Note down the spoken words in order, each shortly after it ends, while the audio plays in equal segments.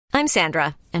I'm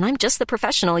Sandra, and I'm just the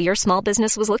professional your small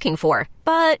business was looking for.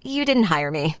 But you didn't hire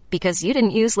me because you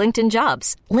didn't use LinkedIn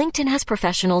Jobs. LinkedIn has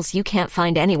professionals you can't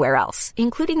find anywhere else,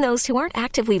 including those who aren't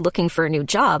actively looking for a new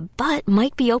job, but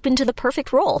might be open to the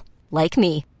perfect role, like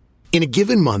me. In a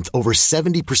given month, over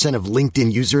 70% of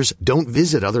LinkedIn users don't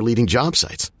visit other leading job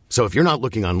sites. So if you're not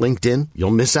looking on LinkedIn,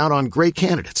 you'll miss out on great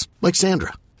candidates like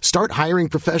Sandra. Start hiring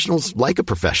professionals like a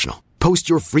professional. Post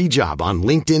your free job on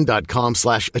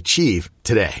linkedin.com/achieve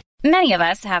today. Many of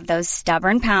us have those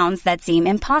stubborn pounds that seem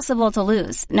impossible to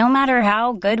lose, no matter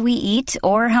how good we eat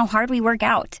or how hard we work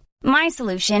out. My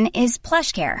solution is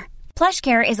PlushCare.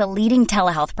 PlushCare is a leading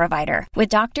telehealth provider with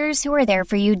doctors who are there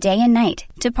for you day and night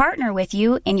to partner with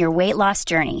you in your weight loss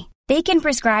journey. They can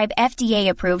prescribe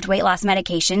FDA-approved weight loss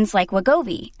medications like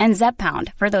Wegovy and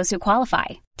Zepbound for those who qualify.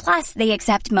 Plus, they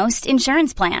accept most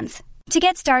insurance plans. To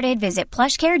get started, visit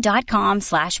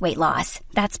plushcare.com/weightloss.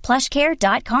 That's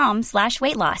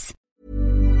plushcare.com/weightloss.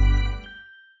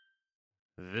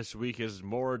 This week is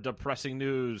more depressing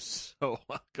news. So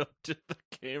welcome to the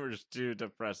Gamers Too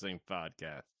Depressing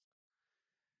podcast.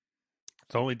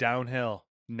 It's only downhill,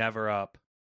 never up.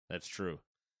 That's true.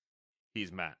 He's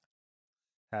Matt.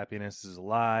 Happiness is a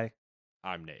lie.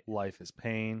 I'm Nate. Life is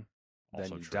pain. Also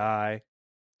then you true. die.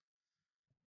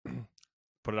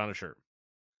 Put it on a shirt.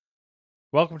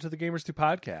 Welcome to the Gamers 2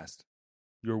 podcast,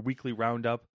 your weekly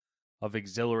roundup of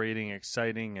exhilarating,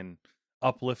 exciting, and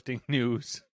uplifting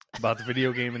news about the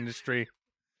video game industry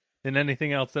and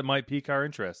anything else that might pique our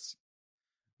interests.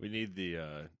 We need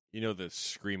the, the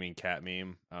screaming cat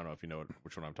meme. I don't know if you know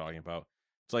which one I'm talking about.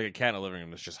 It's like a cat in a living room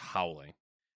that's just howling,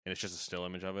 and it's just a still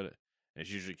image of it. And it's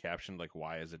usually captioned like,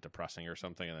 "Why is it depressing?" or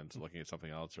something, and then it's looking at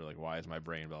something else, or like, "Why is my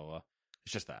brain blah blah blah."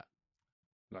 It's just that.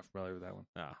 Not familiar with that one.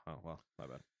 Oh well, my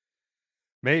bad.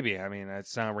 Maybe. I mean,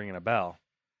 it's not ringing a bell.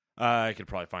 I could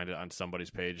probably find it on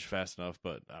somebody's page fast enough,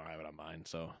 but I don't have it on mine,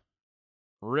 so.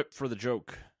 Rip for the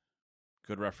joke.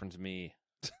 Good reference, me.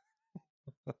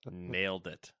 Nailed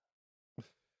it.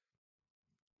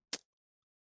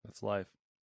 That's life.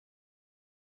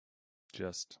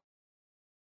 Just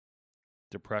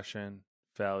depression,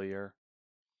 failure,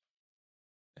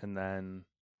 and then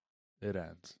it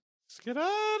ends.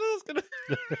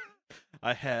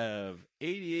 I have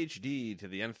ADHD to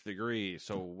the nth degree,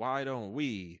 so why don't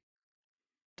we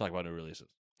talk about new releases?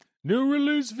 New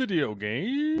release video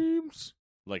games.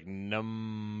 Like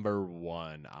number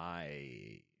one,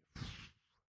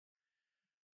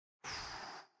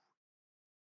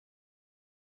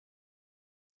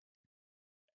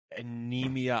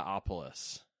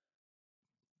 Anemiaopolis.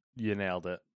 You nailed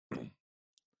it.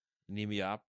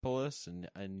 Anemiaopolis and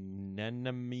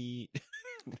Anemone.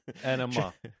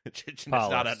 Enema. It's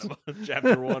not Enema.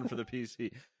 Chapter 1 for the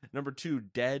PC. Number 2,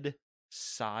 Dead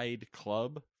Side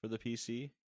Club for the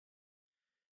PC.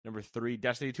 Number 3,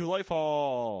 Destiny 2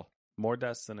 Lightfall. More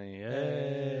Destiny.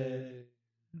 Yay.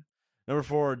 Number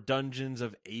 4, Dungeons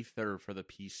of Aether for the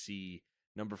PC.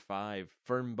 Number 5,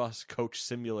 Fernbus Coach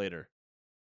Simulator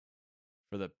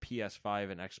for the PS5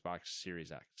 and Xbox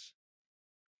Series X.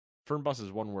 Fernbus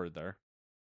is one word there.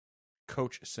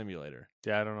 Coach Simulator.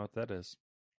 Yeah, I don't know what that is.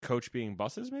 Coach being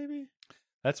buses, maybe?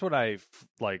 That's what I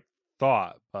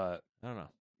thought, but I don't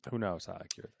know. Who knows how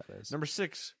accurate that is. Number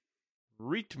 6,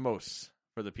 Ritmos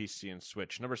for the PC and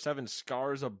Switch. Number 7,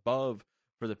 Scars Above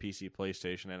for the PC,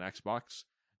 PlayStation, and Xbox.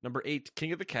 Number 8,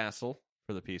 King of the Castle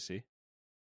for the PC.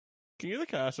 King of the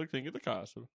Castle, King of the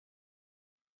Castle.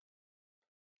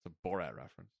 It's a Borat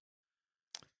reference.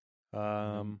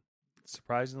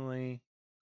 Surprisingly,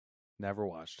 never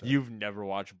watched it. You've never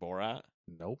watched Borat?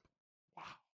 Nope. Wow.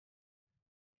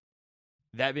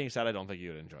 That being said, I don't think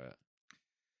you would enjoy it.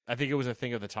 I think it was a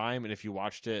thing of the time, and if you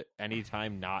watched it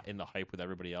anytime not in the hype with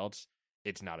everybody else,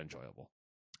 it's not enjoyable.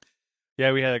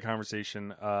 Yeah, we had a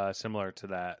conversation similar to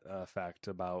that fact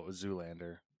about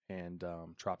Zoolander and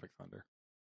Tropic Thunder,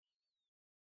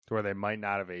 where they might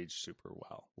not have aged super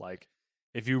well. Like,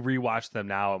 if you rewatch them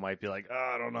now, it might be like,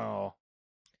 oh, I don't know.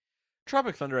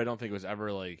 Tropic Thunder, I don't think it was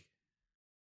ever like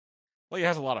it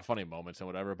has a lot of funny moments and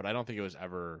whatever, but I don't think it was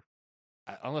ever,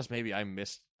 unless maybe I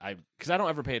missed, because I don't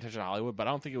ever pay attention to Hollywood, but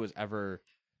I don't think it was ever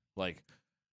like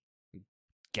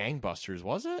gangbusters,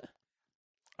 was it?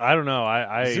 I don't know.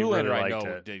 I Zoolander, really I liked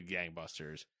know, it. did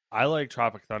gangbusters. I like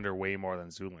Tropic Thunder way more than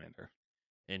Zoolander.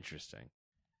 Interesting.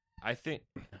 I think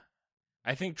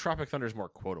Tropic Thunder is more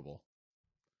quotable.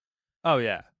 Oh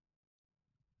yeah, If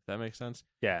that makes sense.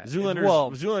 yeah.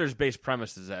 Zoolander's base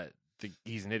premise is that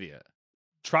he's an idiot.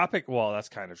 That's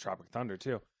kind of Tropic Thunder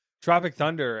too. Tropic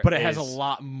Thunder, But it has a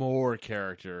lot more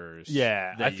characters.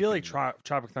 Yeah, that I you feel like can-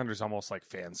 Tropic Thunder is almost like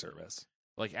fan service.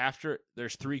 Like after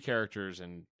there's 3 characters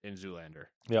in Zoolander.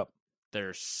 Yep.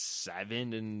 There's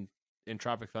 7 in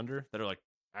Tropic Thunder that are like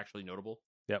actually notable.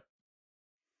 Yep.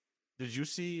 Did you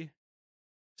see?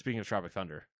 Speaking of Tropic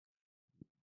Thunder,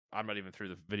 I'm not even through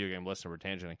the video game list and we're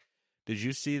tangenting. Did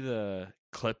you see the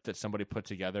clip that somebody put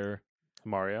together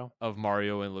Mario? of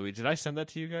Mario and Luigi? Did I send that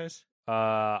to you guys?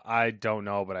 I don't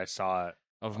know, but I saw it.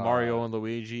 Of Mario and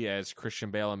Luigi as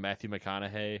Christian Bale and Matthew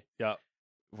McConaughey. Yep.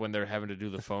 When they're having to do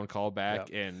the phone call back,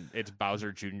 and it's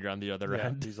Bowser Jr. on the other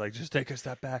end. He's like, just take a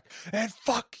step back and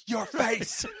fuck your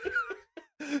face.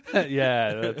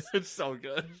 Yeah, it's so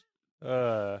good.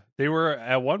 They were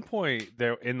at one point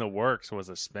there in the works was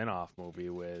a spin-off movie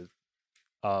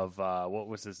of what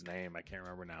was his name? I can't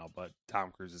remember now, but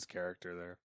Tom Cruise's character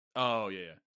there. Oh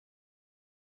yeah.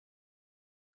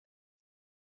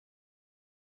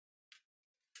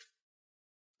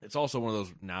 It's also one of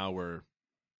those now where,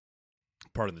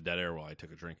 pardon the dead air while I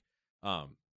took a drink.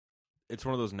 It's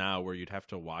one of those now where you'd have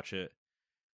to watch it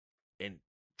and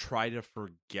try to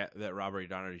forget that Robert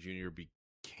Downey Jr.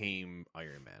 became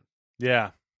Iron Man.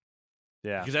 Yeah.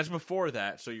 Yeah. Because that's before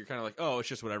that, so you're kind of like, oh, it's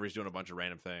just whatever, he's doing a bunch of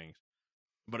random things.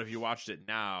 But if you watched it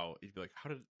now, you'd be like,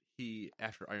 how did he,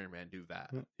 after Iron Man, do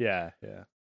that? Yeah, yeah.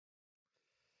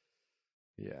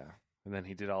 Yeah. And then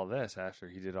he did all this after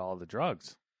he did all the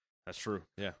drugs. That's true,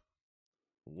 yeah.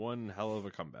 One hell of a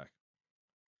comeback.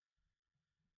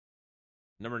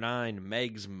 Number 9,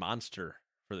 Meg's Monster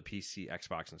for the PC,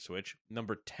 Xbox, and Switch.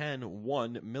 Number 10,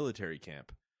 One Military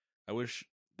Camp. I wish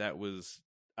that was...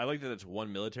 I like that it's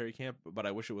one military camp, but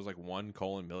I wish it was like 1: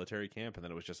 military camp, and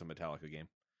then it was just a Metallica game.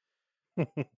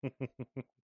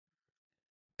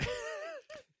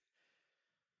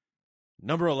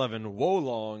 Number 11,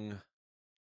 Wolong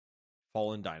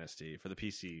Fallen Dynasty for the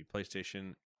PC,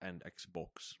 PlayStation, and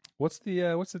Xbox. What's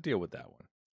the deal with that one?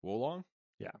 Wolong?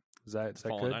 Yeah. Is that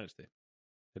Fallen good? Dynasty.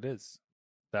 It is.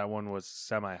 That one was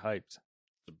semi-hyped.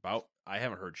 It's about... I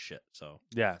haven't heard shit, so...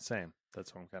 Yeah, same.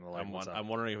 That's what I'm kind of like. I'm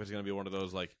wondering if it's going to be one of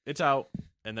those, like, it's out,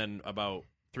 and then about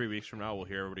 3 weeks from now, we'll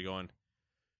hear everybody going,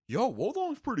 yo,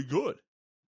 Wolong's pretty good.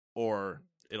 Or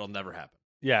it'll never happen.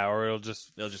 Yeah, or it'll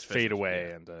just fade away.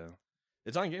 Yeah. And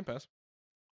it's on Game Pass.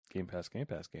 Game Pass.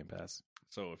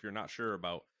 So if you're not sure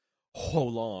about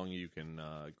Wolong, you can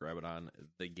grab it on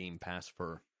the Game Pass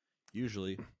for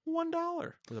usually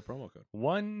 $1 with a promo code.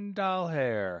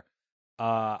 $1.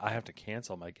 I have to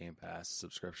cancel my Game Pass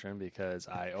subscription because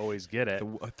I always get it.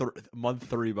 Month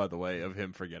 3, by the way, of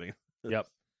him forgetting. Yep.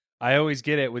 I always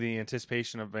get it with the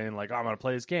anticipation of being like, oh, I'm going to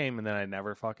play this game, and then I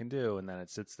never fucking do, and then it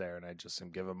sits there, and I just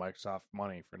am giving Microsoft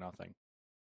money for nothing.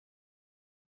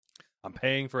 I'm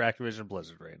paying for Activision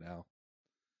Blizzard right now.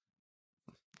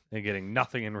 And getting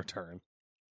nothing in return.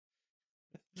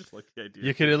 Just like the idea.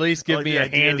 You could at least give me a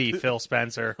handy, Phil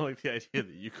Spencer. I like the idea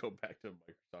that you go back to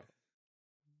Microsoft.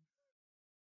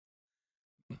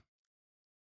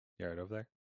 You right over there?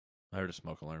 I heard a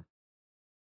smoke alarm.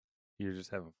 You're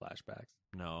just having flashbacks.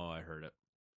 No, I heard it.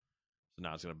 So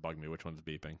now it's going to bug me which one's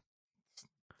beeping.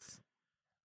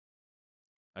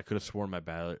 I could have sworn my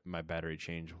battery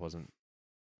change wasn't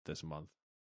this month.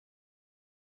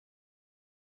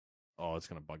 Oh, it's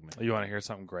going to bug me. You want to hear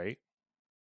something great?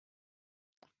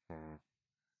 I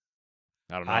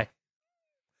don't know.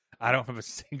 I don't have a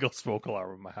single smoke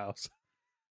alarm in my house.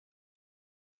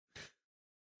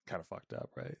 Kind of fucked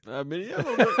up, right? I mean, yeah, a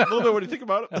little bit when you think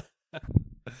about it.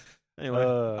 Anyway,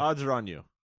 odds are on you.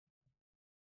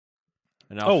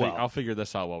 And I'll figure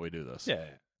this out while we do this. Yeah.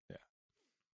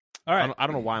 All right. I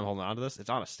don't know why I'm holding on to this. It's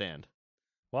on a stand.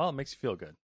 Well, it makes you feel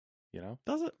good. You know?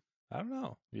 Does it? I don't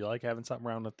know. You like having something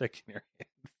round and thick in your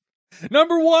hand.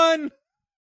 Number 1.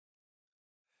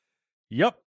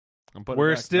 Yep.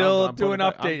 We're still doing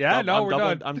update. We're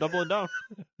done. I'm doubling down.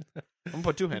 I'm going to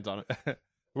put 2 hands on it.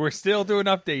 We're still doing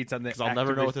updates on this. Because I'll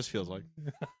never know what this feels like.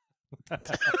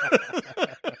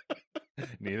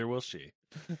 Neither will she.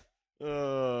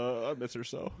 I miss her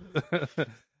so.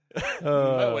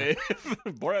 Wait,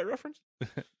 Borat reference?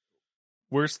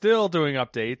 We're still doing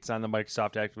updates on the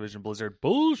Microsoft Activision Blizzard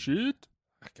bullshit.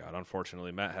 God,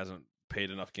 unfortunately, Matt hasn't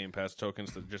paid enough Game Pass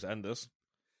tokens to just end this.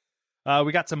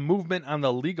 We got some movement on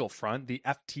the legal front. The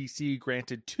FTC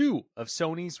granted 2 of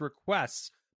Sony's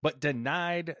requests, but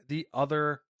denied the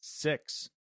other 6.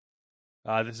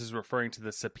 This is referring to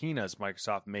the subpoenas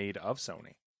Microsoft made of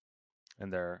Sony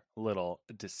and their little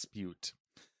dispute.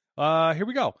 Here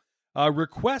we go.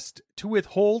 Request to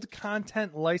withhold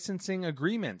content licensing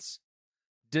agreements.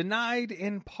 Denied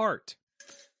in part.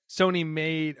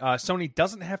 Sony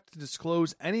doesn't have to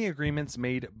disclose any agreements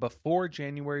made before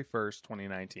January 1st,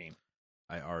 2019.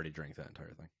 I already drank that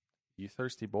entire thing. You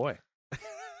thirsty boy.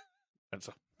 That's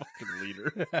a fucking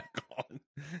leader.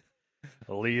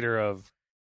 A leader of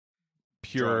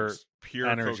pure Drugs. Pure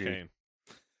energy.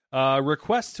 cocaine.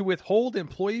 Request to withhold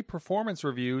employee performance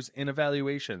reviews and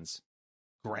evaluations.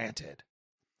 Granted.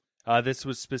 This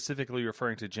was specifically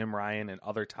referring to Jim Ryan and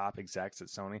other top execs at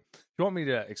Sony. If you want me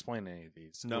to explain any of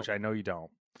these, No. which I know you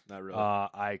don't, Not really.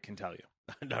 I can tell you.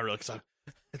 Not really, because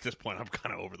at this point, I'm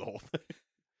kind of over the whole thing.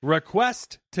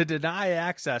 Request to deny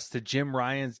access to Jim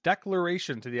Ryan's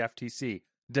declaration to the FTC.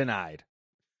 Denied.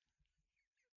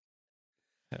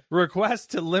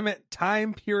 Request to limit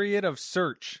time period of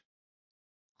search.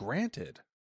 Granted.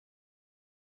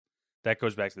 That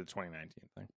goes back to the 2019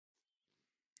 thing.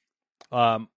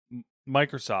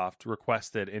 Microsoft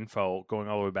requested info going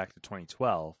all the way back to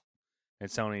 2012, and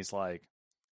Sony's like,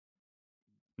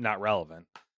 not relevant.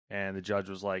 And the judge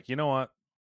was like, you know what?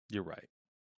 You're right.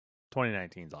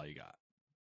 2019 is all you got.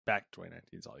 Back to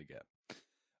 2019 is all you get.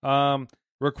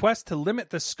 Request to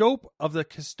limit the scope of the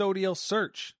custodial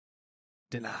search.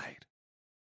 Denied.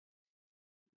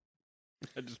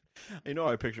 You know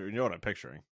what I'm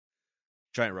picturing?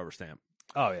 Giant rubber stamp.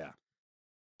 Oh, yeah.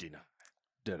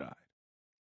 Denied.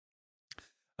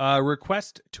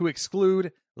 Request to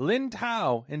exclude Lin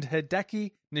Tao and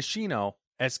Hideki Nishino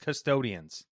as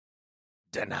custodians.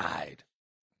 Denied.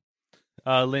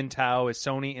 Lin Tao is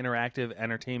Sony Interactive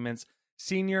Entertainment's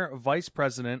Senior Vice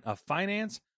President of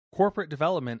Finance, Corporate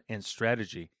Development, and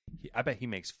Strategy. I bet he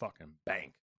makes fucking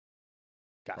bank.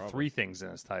 Got Probably. 3 things in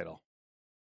his title.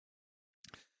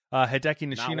 Hideki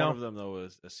Nishino. Not one of them, though,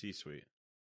 is a C-suite.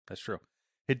 That's true.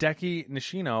 Hideki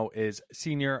Nishino is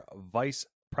Senior Vice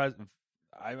President.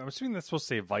 I'm assuming that's supposed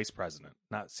to say Vice President,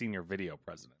 not Senior Video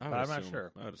President. But I'm not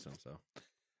sure. I would assume so.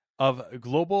 Of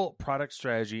Global Product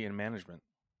Strategy and Management.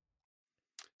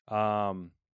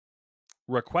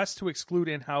 Request to exclude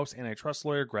in-house antitrust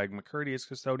lawyer Greg McCurdy as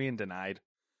custodian. Denied.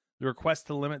 The request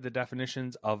to limit the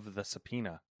definitions of the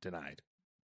subpoena. Denied.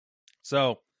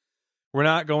 So, we're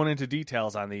not going into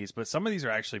details on these, but some of these are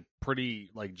actually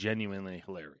pretty, like, genuinely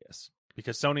hilarious.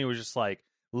 Because Sony was just, like,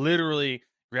 literally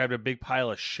grabbed a big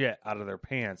pile of shit out of their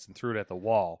pants and threw it at the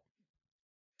wall.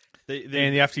 And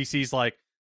the FTC's like,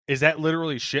 is that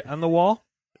literally shit on the wall?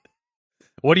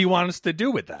 What do you want us to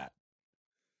do with that?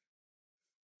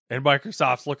 And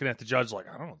Microsoft's looking at the judge like,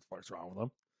 I don't know what the fuck's wrong with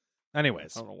them.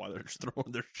 Anyways. I don't know why they're just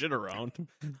throwing their shit around.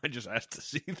 I just asked to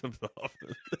see them stuff.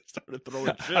 They started throwing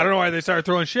shit. I don't know why they started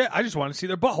throwing shit. I just want to see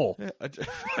their butthole. Yeah,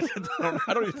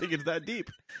 I don't even think it's that deep.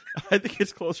 I think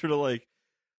it's closer to like,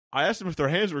 I asked them if their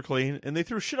hands were clean, and they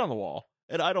threw shit on the wall.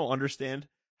 And I don't understand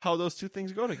how those two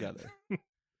things go together.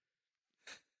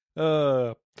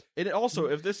 And also,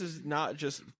 if this is not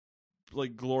just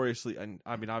like gloriously, and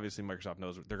I mean, obviously Microsoft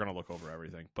knows they're going to look over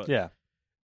everything, but yeah,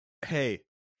 hey,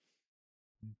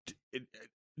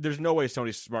 there's no way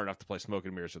Sony's smart enough to play smoke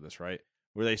and mirrors with this, right?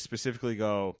 Where they specifically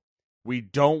go, we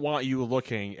don't want you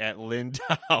looking at Lin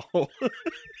Tao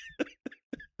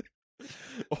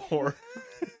or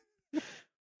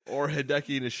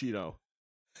Hideki Nishino.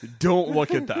 Don't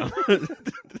look at them.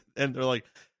 And they're like,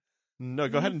 no,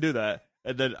 go ahead and do that.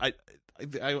 And then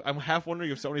I'm half wondering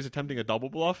if Sony's attempting a double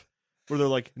bluff where they're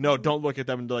like, no, don't look at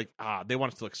them. And they're like, they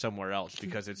want us to look somewhere else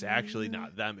because it's actually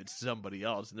not them. It's somebody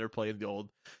else. And they're playing the old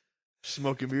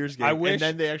smoke and mirrors game. And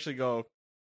then they actually go,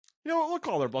 you know what, we'll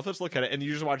call their bluff. Let's look at it. And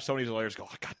you just watch Sony's lawyers go,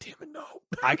 oh, God damn it, no.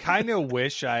 I kind of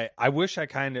wish I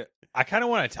kind of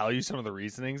want to tell you some of the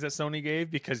reasonings that Sony gave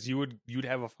because you'd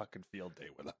have a fucking field day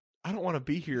with them. I don't want to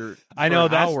be here for I know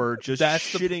an hour just that's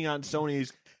shitting on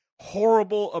Sony's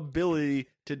horrible ability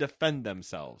to defend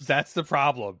themselves. That's the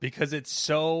problem because it's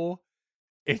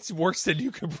worse than you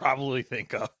could probably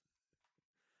think of.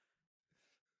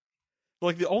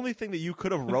 Like, the only thing that you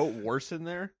could have wrote worse in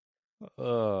there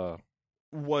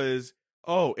was,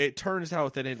 it turns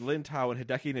out that in Lin Tao and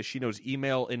Hideki Nishino's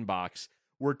email inbox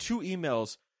were 2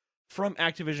 emails from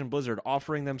Activision Blizzard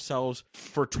offering themselves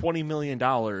for $20 million,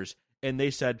 and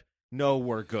they said, no,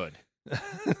 we're good.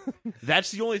 That's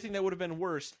the only thing that would have been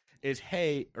worse is,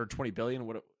 hey, or 20 billion,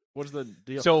 what is the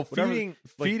deal? So Whatever,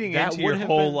 feeding that into your would have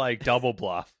whole been- like double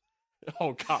bluff.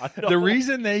 Oh, God. No. The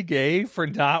reason they gave for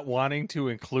not wanting to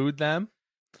include them,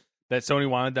 that Sony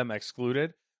wanted them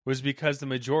excluded, was because the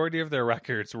majority of their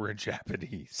records were in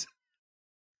Japanese.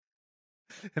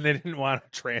 And they didn't want to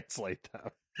translate them.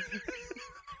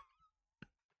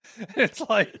 It's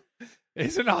like,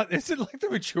 isn't like the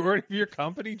majority of your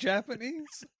company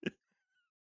Japanese?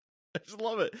 I just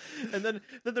love it. And then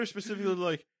they're specifically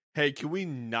like, hey, can we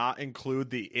not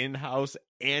include the in-house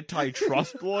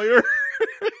antitrust lawyer?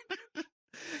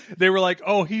 They were like,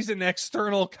 oh, he's an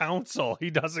external counsel. He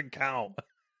doesn't count.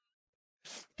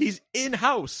 He's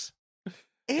in-house.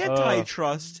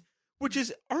 antitrust, which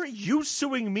is, aren't you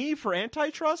suing me for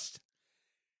antitrust?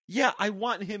 Yeah, I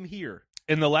want him here.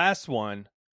 In the last one,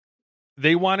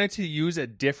 they wanted to use a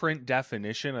different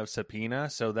definition of subpoena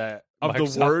so that Of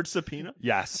Microsoft... the word subpoena?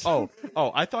 Yes. Oh,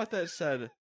 I thought that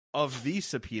said of the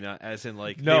subpoena, as in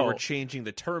like No. they were changing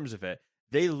the terms of it.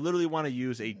 They literally want to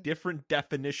use a different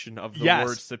definition of the Yes.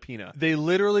 word subpoena. They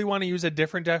literally want to use a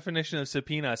different definition of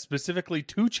subpoena specifically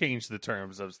to change the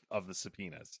terms of the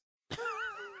subpoenas.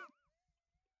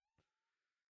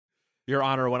 Your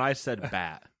Honor, when I said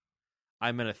bat,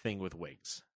 I meant a thing with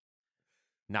wigs,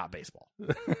 not baseball.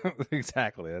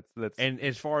 Exactly. That's And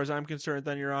as far as I'm concerned,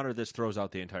 then, Your Honor, this throws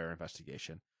out the entire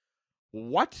investigation.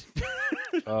 What?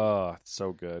 oh, it's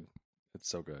so good. It's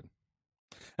so good.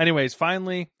 Anyways,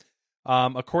 finally,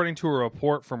 according to a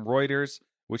report from Reuters,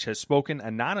 which has spoken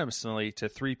anonymously to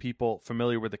 3 people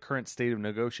familiar with the current state of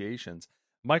negotiations,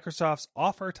 Microsoft's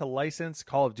offer to license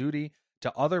Call of Duty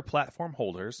to other platform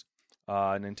holders,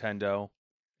 Nintendo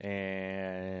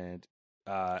and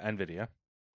Nvidia,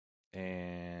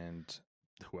 and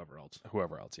Whoever else,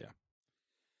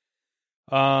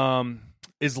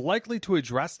 is likely to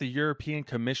address the European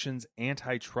Commission's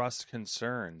antitrust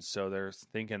concerns. So they're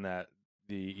thinking that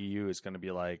the EU is going to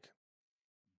be like,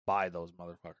 buy those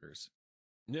motherfuckers.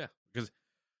 Yeah, because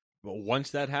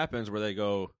once that happens, where they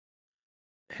go,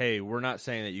 hey, we're not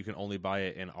saying that you can only buy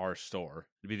it in our store.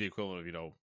 It'd be the equivalent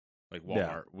of, like Walmart.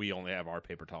 Yeah. We only have our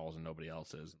paper towels and nobody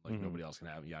else's. Like, Mhm. nobody else can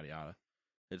have it, yada, yada.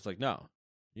 It's like, no,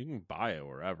 you can buy it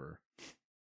wherever.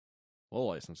 We'll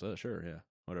license it, sure, yeah,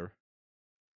 whatever.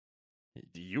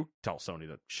 You tell Sony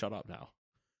to shut up now.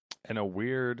 And a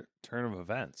weird turn of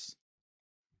events.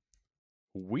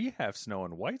 We have snow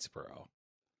in Whitesboro,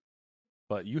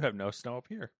 but you have no snow up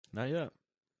here. Not yet.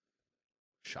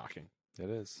 Shocking. It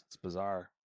is. It's bizarre.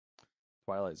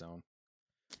 Twilight Zone.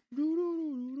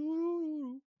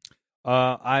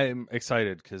 I'm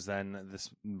excited because then this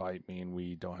might mean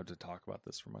we don't have to talk about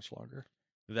this for much longer.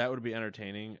 That would be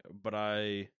entertaining, but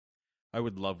I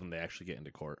would love when they actually get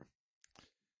into court.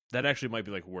 That actually might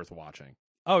be like worth watching.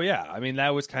 Oh yeah, I mean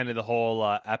that was kind of the whole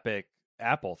Epic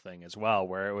Apple thing as well,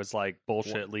 where it was like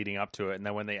bullshit leading up to it, and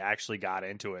then when they actually got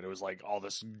into it, it was like all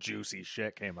this juicy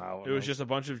shit came out. It was just a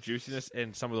bunch of juiciness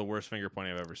and some of the worst finger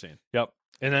pointing I've ever seen. Yep.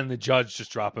 And then the judge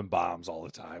just dropping bombs all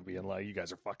the time, being like, "You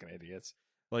guys are fucking idiots."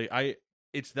 Like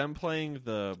it's them playing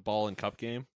the ball and cup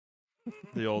game,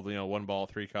 the old 1 ball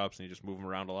 3 cups, and you just move them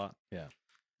around a lot. Yeah.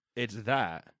 It's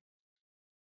that,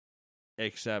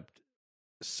 except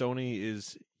Sony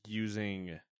is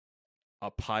using a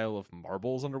pile of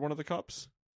marbles under one of the cups.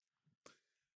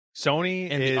 Sony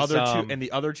And is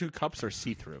the other two cups are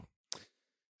see-through.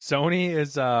 Sony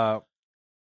is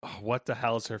what the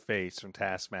hell is her face from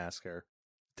Taskmaster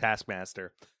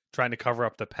trying to cover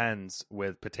up the pens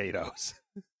with potatoes.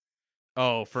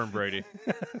 Oh, Fern Brady.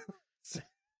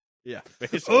 Yeah,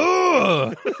 basically.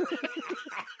 Ugh!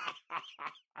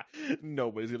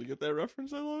 Nobody's gonna get that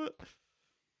reference. I love it.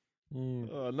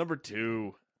 Number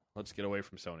 2. Let's get away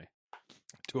from Sony.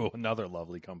 To another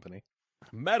lovely company.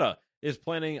 Meta is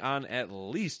planning on at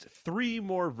least 3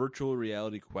 more virtual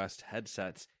reality Quest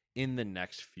headsets in the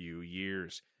next few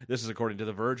years. This is according to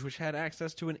The Verge, which had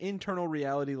access to an internal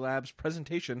Reality Labs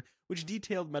presentation which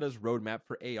detailed Meta's roadmap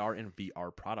for AR and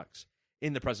VR products.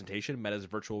 In the presentation, Meta's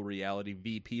virtual reality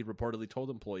VP reportedly told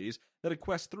employees that a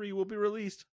Quest 3 will be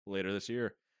released later this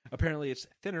year. Apparently, it's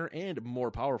thinner and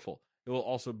more powerful. It will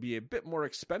also be a bit more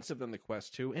expensive than the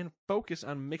Quest 2 and focus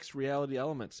on mixed reality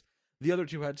elements. The other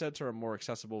 2 headsets are a more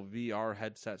accessible VR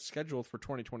headset scheduled for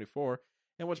 2024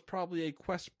 and what's probably a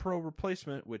Quest Pro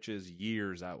replacement, which is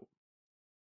years out.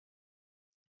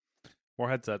 More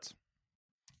headsets.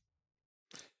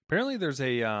 Apparently, there's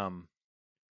a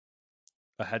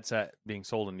headset being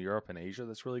sold in Europe and Asia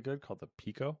that's really good called the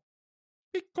Pico.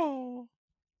 Pico.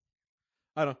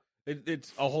 I don't know.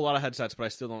 It's a whole lot of headsets, but I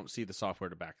still don't see the software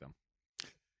to back them.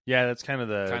 Yeah, that's kind of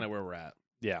where we're at.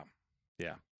 Yeah.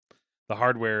 The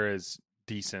hardware is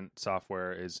decent.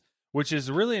 Software is, which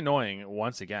is really annoying.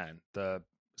 Once again, the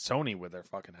Sony with their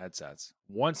fucking headsets.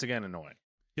 Once again, annoying.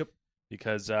 Yep.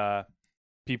 Because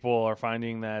people are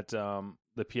finding that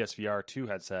the PSVR 2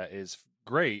 headset is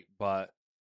great, but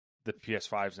the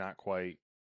PS5 is not quite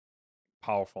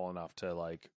powerful enough to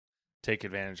like take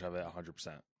advantage of it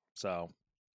 100%. So,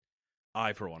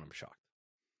 I, for one, am shocked.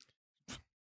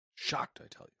 Shocked, I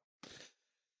tell you.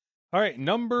 All right,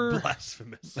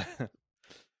 blasphemous.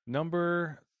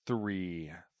 Number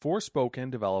 3.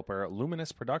 Forspoken developer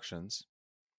Luminous Productions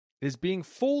is being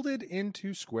folded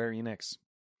into Square Enix.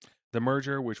 The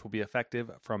merger, which will be effective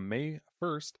from May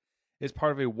 1st, is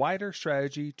part of a wider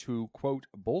strategy to, quote,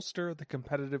 bolster the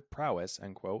competitive prowess,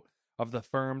 end quote, of the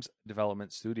firm's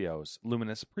development studios.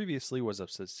 Luminous previously was a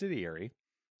subsidiary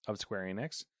of Square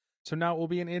Enix, so now it will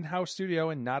be an in-house studio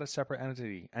and not a separate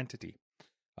entity.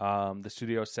 The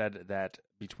studio said that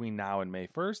between now and May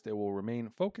 1st, it will remain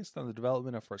focused on the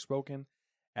development of Forspoken,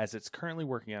 as it's currently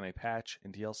working on a patch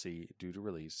and DLC due to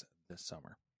release this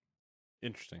summer.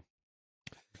 Interesting.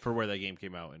 For where that game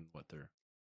came out and what they're...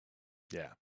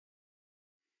 Yeah.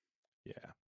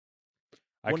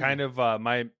 I kind of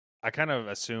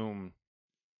assume...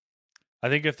 I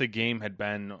think if the game had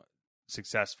been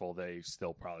successful, they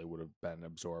still probably would have been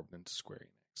absorbed into Square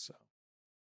Enix, so...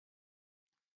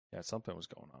 Yeah, something was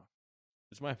going on.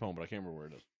 It's my phone, but I can't remember where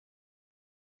it is.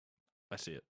 I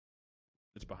see it.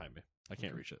 It's behind me. I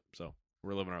can't reach it, so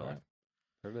we're living our life.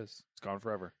 There it is. It's gone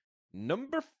forever.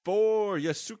 Number 4,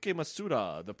 Yasuke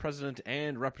Masuda, the president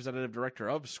and representative director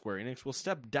of Square Enix, will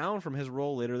step down from his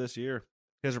role later this year.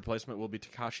 His replacement will be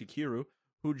Takashi Kiru,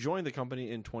 who joined the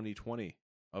company in 2020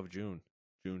 of June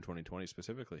 2020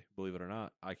 specifically. Believe it or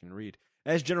not, I can read.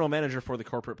 As general manager for the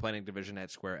corporate planning division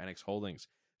at Square Enix Holdings.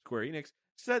 Square Enix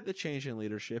said the change in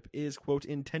leadership is, quote,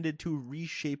 intended to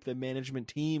reshape the management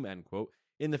team, end quote,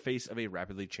 in the face of a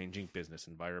rapidly changing business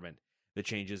environment. The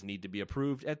changes need to be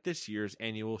approved at this year's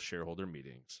annual shareholder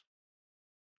meetings.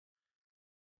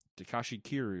 Takashi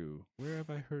Kiru. Where have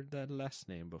I heard that last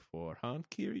name before? Huh?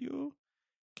 Kiryu?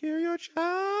 Kiryu-chan?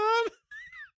 Oh,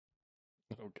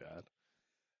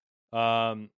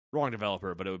 God. Wrong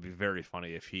developer, but it would be very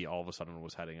funny if he all of a sudden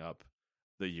was heading up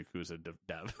the Yakuza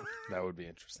dev. That would be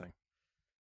interesting.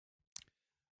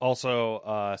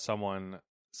 Also, someone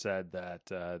said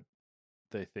that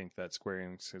they think that Square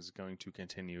Enix is going to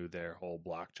continue their whole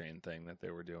blockchain thing that they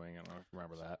were doing. I don't know if you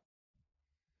remember that.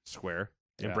 Square?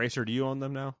 Yeah. Embracer, do you own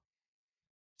them now?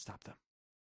 Stop them.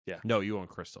 Yeah. No, you own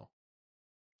Crystal.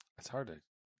 It's hard to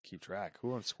keep track.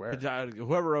 Who owns Square?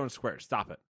 Whoever owns Square,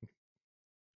 stop it.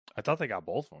 I thought they got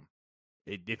both of them.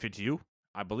 If it's you,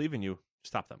 I believe in you.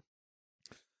 Stop them.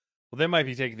 Well, they might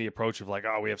be taking the approach of like,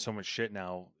 oh, we have so much shit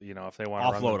now. You know, if they want to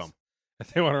offload them.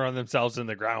 If they want to run themselves in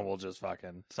the ground, we'll just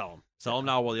fucking sell them. Sell them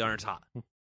now while the iron's hot.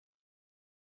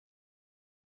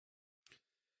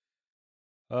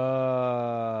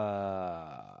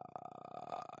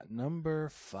 Number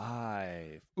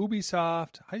 5.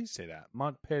 Ubisoft. How do you say that?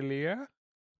 Montpellier?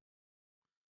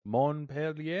 I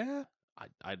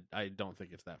don't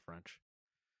think it's that French.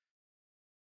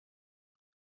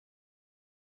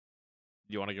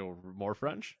 You want to go more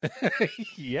French?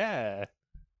 Yeah.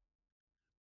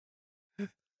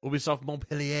 Ubisoft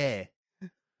Montpellier.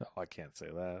 Oh, I can't say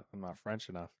that. I'm not French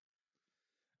enough.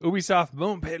 Ubisoft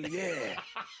Montpellier.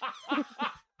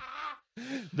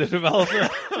 The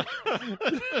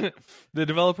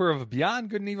developer of Beyond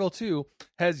Good and Evil 2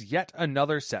 has yet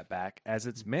another setback as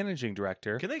its managing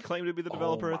director. Can they claim to be the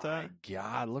developer at that? Oh my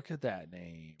God, look at that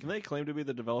name. Can they claim to be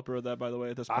the developer of that, by the way,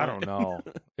 at this point? I don't know.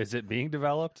 Is it being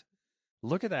developed?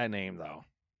 Look at that name, though.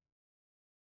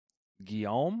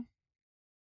 Guillaume?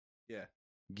 Yeah.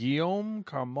 Guillaume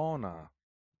Carmona.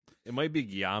 It might be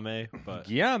Guillaume, but...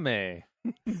 Guillaume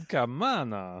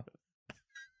Carmona.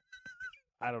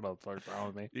 I don't know what the fuck's wrong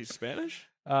with me. He's Spanish?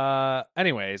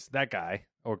 Anyways, that guy,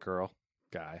 or girl,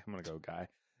 guy, I'm going to go guy,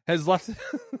 has left...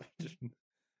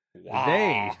 Wow.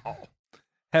 They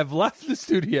have left the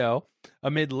studio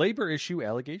amid labor issue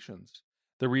allegations.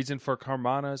 The reason for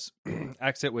Carmona's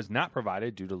exit was not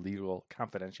provided due to legal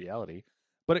confidentiality,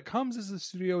 but it comes as the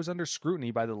studio is under scrutiny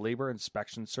by the Labor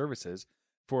Inspection Services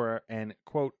for an,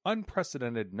 quote,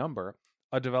 unprecedented number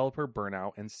of developer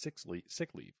burnout and sick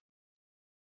leave.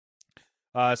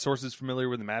 Sources familiar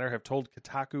with the matter have told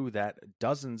Kotaku that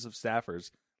dozens of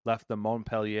staffers left the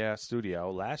Montpellier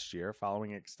studio last year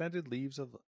following extended periods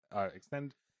of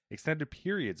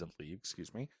leave,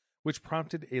 which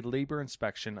prompted a labor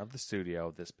inspection of the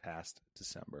studio this past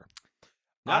December.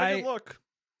 Not a good look.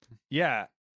 Yeah,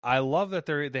 I love that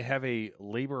they have a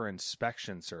labor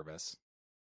inspection service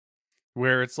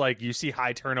where it's like you see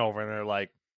high turnover and they're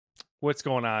like, what's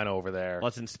going on over there?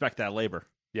 Let's inspect that labor.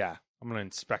 Yeah, I'm going to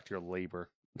inspect your labor.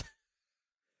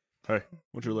 Hey,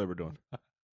 what's your labor doing?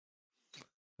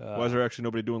 Why is there actually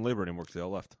nobody doing labor anymore because they all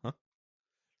left? Huh?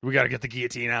 We got to get the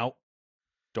guillotine out.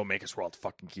 Don't make us roll out the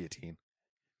fucking guillotine.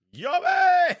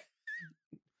 Yummy!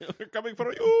 They're coming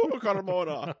for you,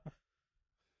 Carmona.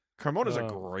 Carmona's a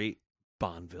great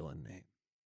Bond villain name.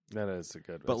 That is a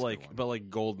good but like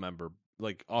Gold Member,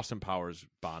 like Austin Powers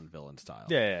Bond villain style.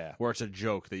 Yeah. Where it's a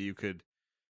joke that you could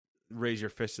raise your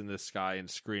fist in the sky and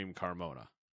scream Carmona.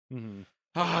 Mm-hmm.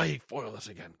 Ah, he foiled us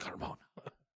again, Carmona.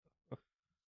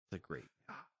 It's a great.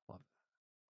 Love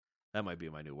That might be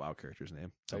my new WoW character's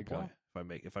name. At There you some point.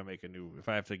 If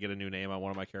I have to get a new name on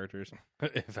one of my characters.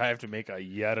 If I have to make a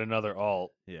yet another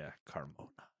alt. Yeah, Carmona.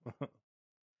 I'll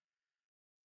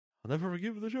never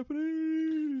forgive the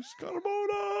Japanese.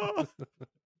 Carmona.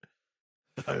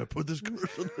 I have put this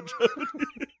curse on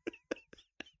the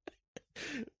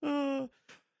Japanese.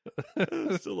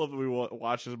 I still love that we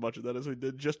watched as much of that as we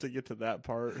did just to get to that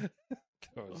part.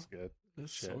 That was good.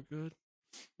 That's so good.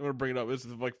 I'm gonna bring it up. This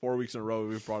is like 4 weeks in a row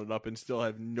we've brought it up and still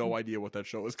have no idea what that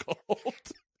show is called.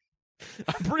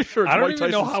 I'm pretty sure it's I don't Mike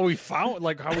even know Tyson's- how we found,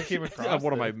 like, how we came across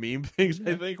one of it. my meme things,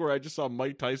 I think, where I just saw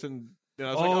Mike Tyson and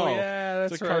I was like, Oh, oh, yeah,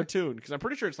 that's it's a right. cartoon. Because I'm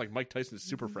pretty sure it's like Mike Tyson's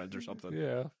Super Friends or something.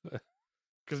 Yeah.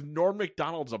 Because Norm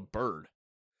Macdonald's a bird.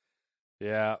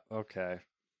 Yeah, okay.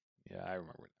 Yeah, I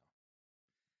remember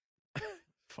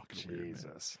Fucking now. weird, man.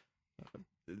 Jesus.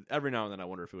 Every now and then I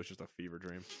wonder if it was just a fever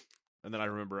dream. And then I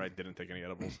remember I didn't take any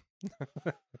edibles.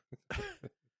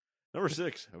 Number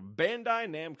 6, Bandai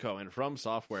Namco and From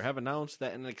Software have announced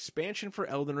that an expansion for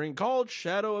Elden Ring called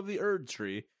Shadow of the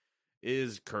Erdtree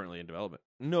is currently in development.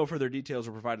 No further details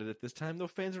were provided at this time, though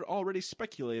fans are already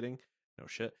speculating,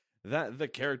 that the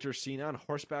character seen on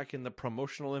horseback in the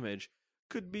promotional image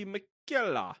could be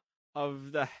Miquella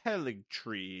of the Helig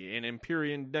Tree, an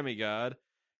Empyrean demigod,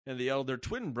 and the elder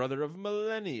twin brother of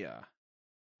Millennia,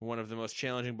 one of the most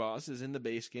challenging bosses in the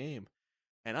base game.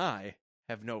 And I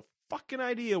have no fucking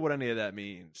idea what any of that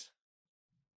means.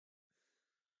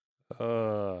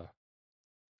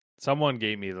 Someone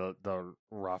gave me the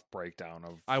rough breakdown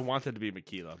of, I wanted to be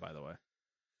Miquella, by the way.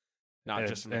 Not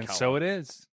just Miquella. and so it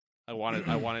is. I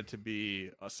wanted to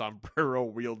be a sombrero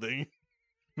wielding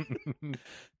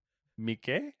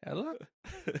Mike? Hello?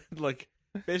 like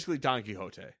basically Don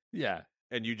Quixote. Yeah.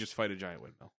 And you just fight a giant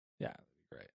windmill. Yeah, that'd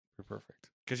be great. You're perfect.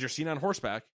 Because you're seen on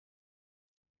horseback.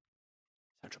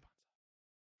 Sancho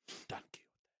Panza. Don Quixote.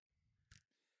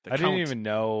 The I didn't Count- even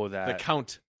know The that.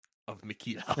 Count of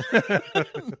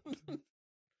Miquella.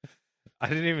 I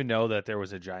didn't even know that there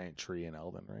was a giant tree in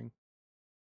Elden Ring.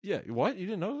 Yeah, what? You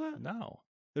didn't know that? No.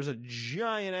 There's a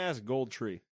giant ass gold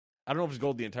tree. I don't know if it's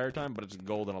gold the entire time, but it's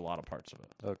gold in a lot of parts of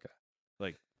it. Okay.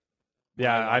 Like,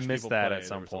 Yeah, when I watched missed people that play, at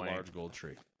some there was a point. large gold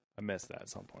tree. I missed that at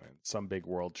some point. Some big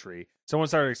world tree. Someone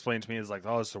started explaining to me, it's like,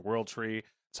 oh, it's a world tree.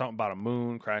 Something about a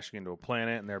moon crashing into a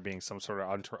planet and there being some sort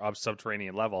of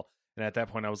subterranean level. And at that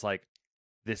point, I was like,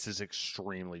 this is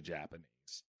extremely Japanese.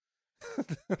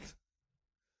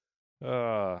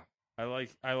 I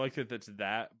like that it's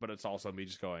that, but it's also me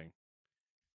just going,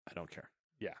 I don't care.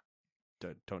 Yeah.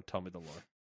 Don't tell me the lore.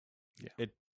 Yeah.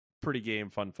 It pretty game,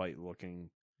 fun fight looking,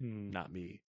 not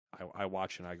me. I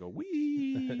watch and I go,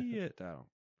 wee it down.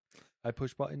 I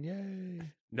push button, yay.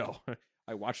 No.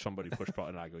 I watch somebody push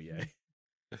button and I go, yay.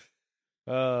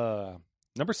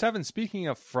 Number 7, speaking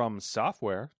of From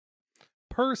Software,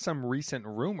 per some recent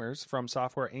rumors, From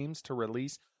Software aims to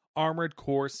release Armored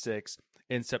Core 6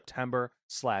 in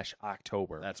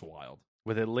September/October. That's wild.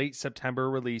 With a late September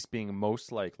release being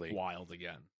most likely. Wild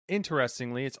again.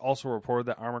 Interestingly, it's also reported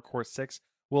that Armored Core 6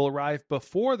 will arrive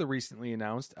before the recently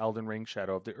announced Elden Ring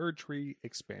Shadow of the Erdtree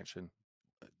expansion.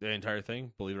 The entire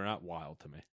thing, believe it or not, wild to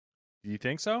me. Do you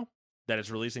think so? That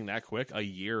it's releasing that quick,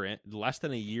 less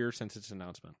than a year since its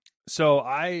announcement. So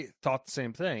I thought the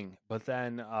same thing, but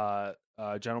then a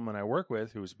gentleman I work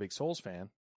with who's a big Souls fan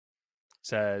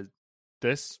said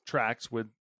this tracks with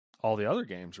all the other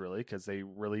games, really, because they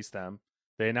released them,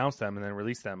 they announced them, and then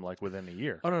released them like within a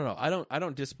year. Oh no, I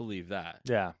don't disbelieve that.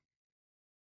 Yeah.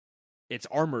 It's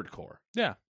Armored Core.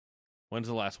 Yeah. When's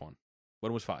the last one?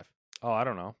 When was 5? Oh, I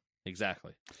don't know.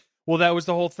 Exactly. Well, that was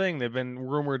the whole thing. They've been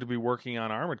rumored to be working on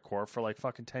Armored Core for like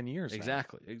fucking 10 years.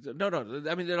 Exactly. No.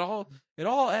 I mean, it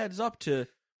all adds up to,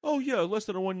 oh yeah, less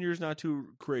than a 1 year is not too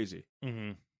crazy.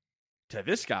 Mm-hmm. To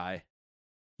this guy,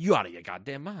 you out of your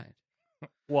goddamn mind.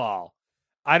 Well,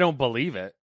 I don't believe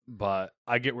it, but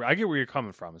I get where you're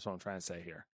coming from. Is what I'm trying to say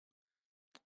here.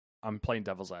 I'm playing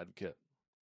devil's advocate.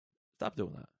 Stop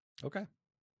doing that. Okay.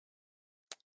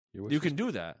 You can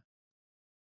do that,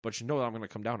 but you know that I'm going to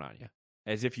come down on you,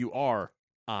 as if you are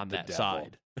on The that devil.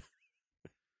 side.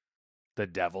 The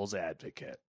devil's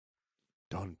advocate.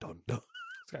 Dun dun dun.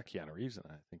 It's got Keanu Reeves in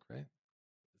it, I think, right? Is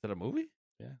that a movie?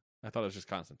 Yeah. I thought it was just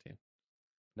Constantine.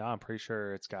 No, I'm pretty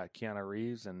sure it's got Keanu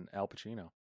Reeves and Al Pacino.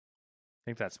 I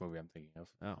think that's the movie I'm thinking of.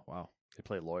 Oh wow. They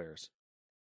play lawyers.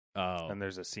 Oh, And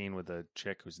there's a scene with a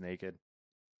chick who's naked.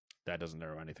 that doesn't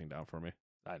narrow anything down for me.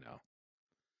 I know.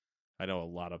 I know a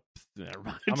lot of. Never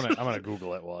mind. I'm gonna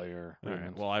Google it while you're All reading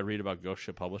right. it. Well, I read about Ghost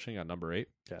Ship Publishing on number 8.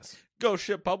 Yes. Ghost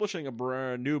Ship Publishing,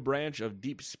 a new branch of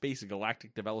Deep Space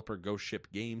Galactic developer Ghost Ship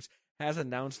Games, has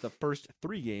announced the first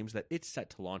 3 games that it's set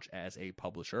to launch as a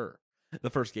publisher. The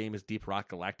first game is Deep Rock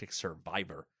Galactic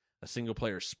Survivor, a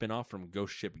single-player spin-off from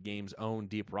Ghost Ship Games' own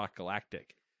Deep Rock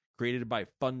Galactic. Created by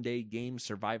Fun Day Games,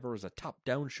 Survivor is a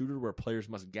top-down shooter where players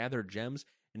must gather gems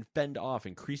and fend off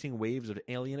increasing waves of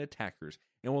alien attackers,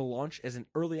 and will launch as an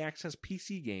early access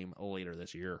PC game later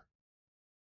this year.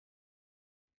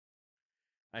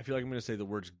 I feel like I'm going to say the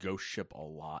words Ghost Ship a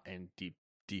lot and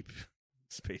Deep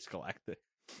Space Galactic.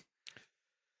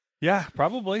 Yeah,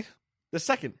 probably. The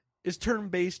second is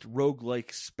turn-based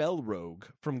roguelike Spell Rogue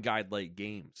from Guidelight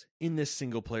Games. In this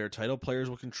single-player title, players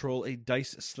will control a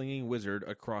dice-slinging wizard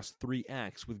across 3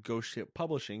 acts, with Ghost Ship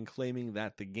Publishing claiming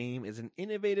that the game is an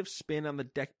innovative spin on the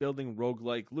deck-building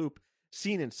roguelike loop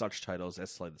seen in such titles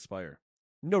as Slay the Spire.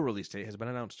 No release date has been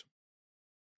announced.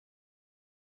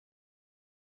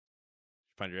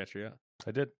 Find your answer yet?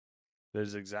 I did.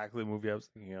 There's exactly the movie I was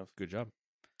thinking of. Good job.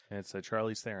 And it's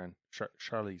Charlize Theron.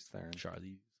 Charlize Theron.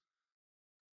 Charlize.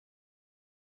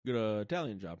 Good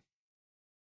Italian job.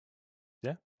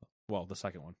 Yeah. Well, the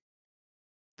second one.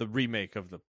 The remake of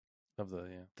the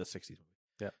 60s movie.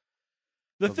 Yeah.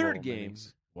 The With third little game.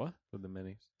 minis. What? With the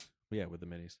minis. Yeah, with the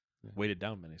minis. Yeah. Weighted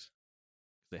down minis.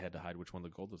 They had to hide which one the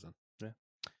gold was in. Yeah.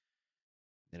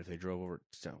 And if they drove over,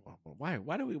 so, why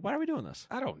are we doing this?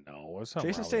 I don't know.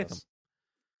 Jason Statham.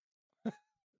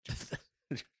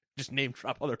 Just name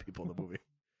drop other people in the movie.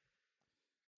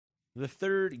 The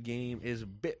third game is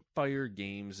Bitfire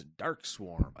Games' Dark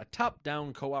Swarm, a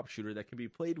top-down co-op shooter that can be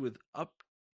played with up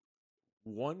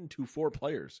 1 to 4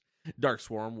 players. Dark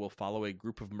Swarm will follow a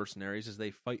group of mercenaries as they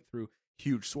fight through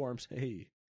huge swarms. Hey,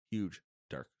 huge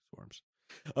dark swarms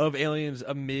of aliens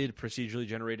amid procedurally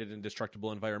generated and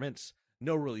destructible environments.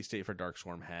 No release date for Dark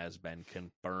Swarm has been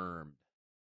confirmed.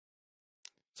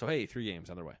 So, hey, 3 games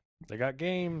on their way. They got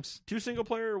games. 2 single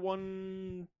player,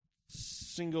 1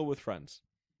 single with friends.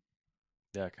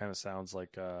 Yeah, it kind of sounds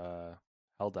like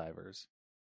Helldivers.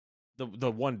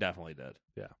 The one definitely did.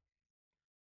 Yeah.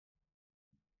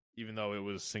 Even though it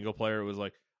was single player, it was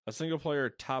like a single player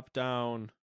top down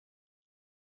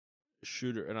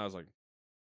shooter, and I was like,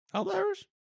 Helldivers?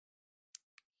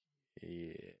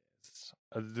 Yes.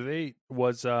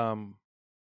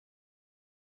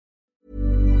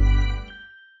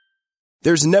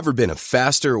 There's never been a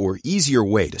faster or easier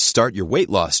way to start your weight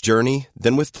loss journey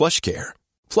than with PlushCare.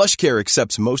 PlushCare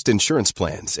accepts most insurance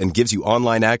plans and gives you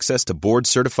online access to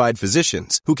board-certified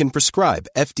physicians who can prescribe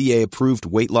FDA-approved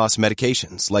weight loss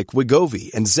medications like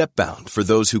Wegovy and Zepbound for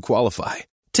those who qualify.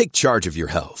 Take charge of your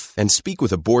health and speak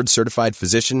with a board-certified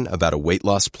physician about a weight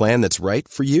loss plan that's right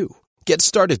for you. Get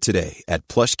started today at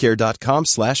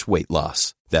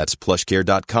plushcare.com/weight-loss. That's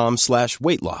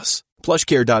plushcare.com/weight-loss.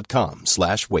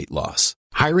 plushcare.com/weight-loss.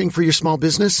 Hiring for your small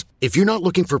business? If you're not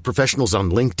looking for professionals on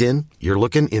LinkedIn, you're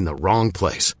looking in the wrong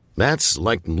place. That's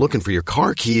like looking for your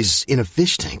car keys in a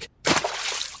fish tank.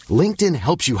 LinkedIn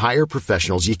helps you hire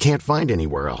professionals you can't find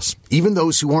anywhere else, even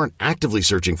those who aren't actively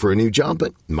searching for a new job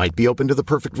but might be open to the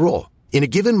perfect role. In a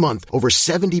given month, over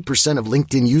 70% of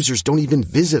LinkedIn users don't even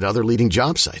visit other leading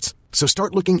job sites. So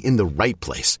start looking in the right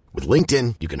place. With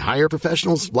LinkedIn, you can hire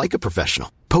professionals like a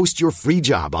professional. Post your free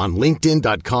job on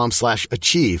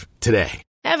linkedin.com/achieve today.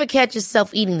 Ever catch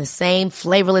yourself eating the same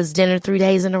flavorless dinner 3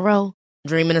 days in a row?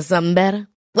 Dreaming of something better?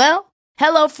 Well,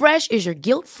 HelloFresh is your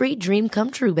guilt-free dream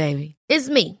come true, baby. It's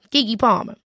me, Keke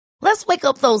Palmer. Let's wake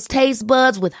up those taste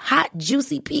buds with hot,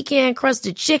 juicy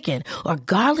pecan-crusted chicken or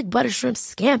garlic butter shrimp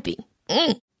scampi.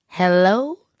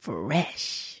 Hello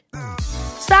Fresh.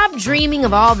 Stop dreaming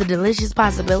of all the delicious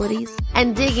possibilities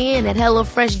and dig in at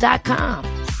HelloFresh.com.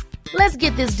 Let's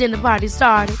get this dinner party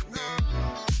started.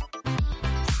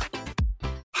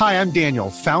 Hi, I'm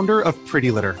Daniel, founder of Pretty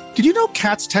Litter. Did you know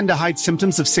cats tend to hide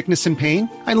symptoms of sickness and pain?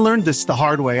 I learned this the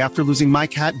hard way after losing my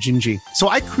cat, Gingy. So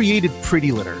I created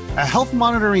Pretty Litter, a health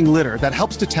monitoring litter that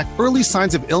helps detect early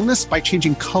signs of illness by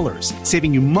changing colors,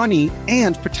 saving you money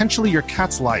and potentially your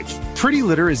cat's life. Pretty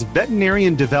Litter is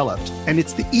veterinarian developed, and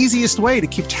it's the easiest way to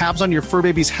keep tabs on your fur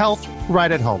baby's health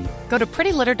right at home. Go to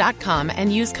prettylitter.com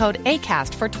and use code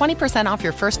ACAST for 20% off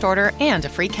your first order and a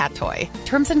free cat toy.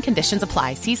 Terms and conditions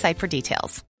apply. See site for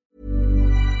details.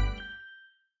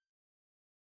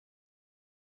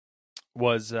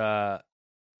 Was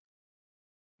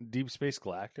Deep Space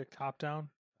Galactic top down?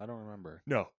 I don't remember.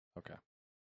 No. Okay.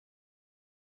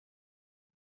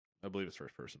 I believe it's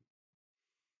first person.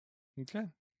 Okay.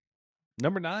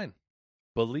 Number 9.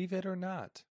 Believe it or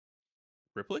not,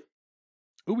 Ripley?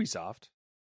 Ubisoft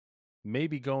may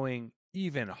be going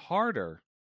even harder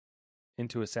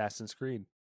into Assassin's Creed.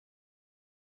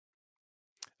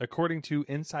 According to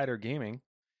Insider Gaming,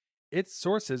 its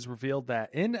sources revealed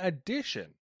that in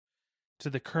addition to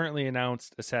the currently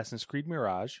announced Assassin's Creed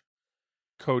Mirage,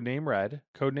 Codename Red,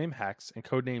 Codename Hex, and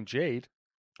Codename Jade.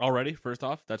 Already, first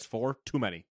off, that's 4. Too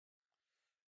many.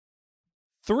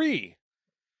 3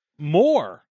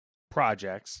 more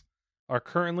projects are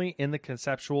currently in the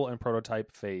conceptual and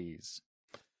prototype phase,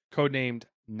 codenamed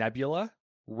Nebula,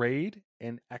 Raid,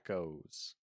 and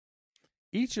Echoes.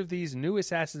 Each of these new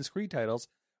Assassin's Creed titles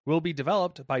will be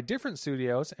developed by different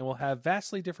studios and will have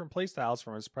vastly different playstyles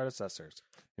from its predecessors.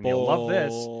 And you'll love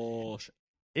this.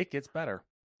 It gets better.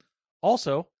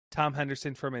 Also, Tom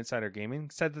Henderson from Insider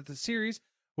Gaming said that the series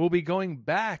will be going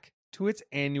back to its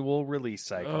annual release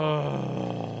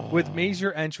cycle, with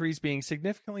major entries being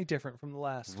significantly different from the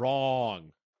last.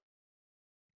 Wrong.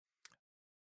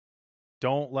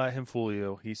 Don't let him fool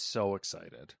you. He's so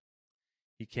excited.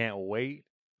 He can't wait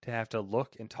to have to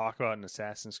look and talk about an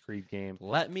Assassin's Creed game.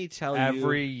 Let me tell you.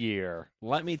 Every year.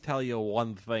 Let me tell you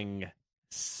one thing,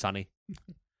 Sonny.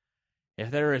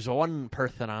 If there is one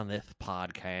person on this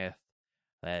podcast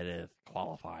that is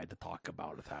qualified to talk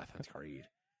about Assassin's Creed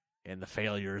and the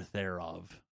failures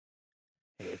thereof,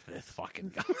 it's this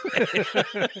fucking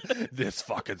guy. This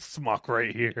fucking smuck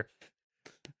right here.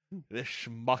 This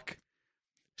schmuck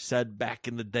said back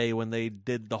in the day when they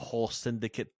did the whole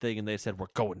Syndicate thing and they said, we're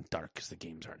going dark because the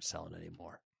games aren't selling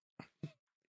anymore.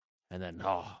 And then,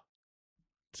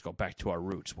 let's go back to our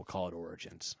roots. We'll call it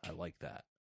Origins. I like that.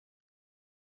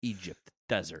 Egypt,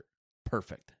 desert.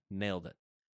 Perfect. Nailed it.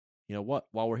 You know what?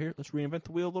 While we're here, let's reinvent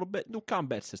the wheel a little bit. New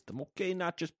combat system, okay?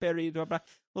 Not just parry, a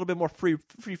little bit more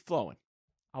free-flowing.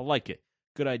 I like it.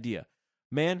 Good idea.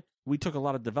 Man, we took a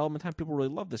lot of development time. People really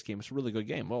love this game. It's a really good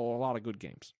game. Well, a lot of good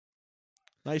games.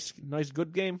 Nice,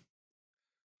 good game.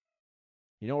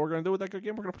 You know what we're going to do with that good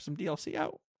game? We're going to put some DLC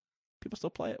out. People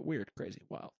still play it. Weird, crazy,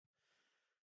 wild.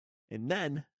 And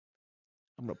then,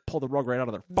 I'm going to pull the rug right out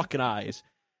of their fucking eyes.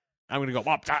 I'm going to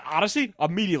go, Odyssey?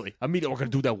 Immediately. We're going to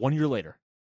do that 1 year later.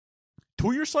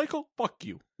 2-year cycle? Fuck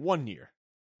you. 1 year.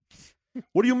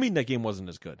 What do you mean that game wasn't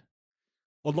as good?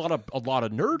 A lot of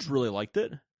nerds really liked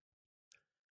it.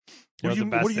 You know the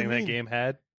best thing that game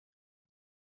had?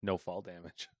 No fall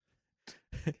damage.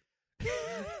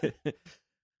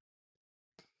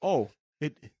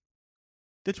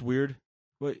 That's weird.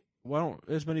 Wait, why don't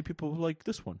as many people like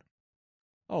this one?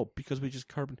 Oh, because we just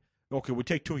carbon. Okay, we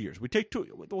take 2 years. We'll take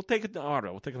it. We'll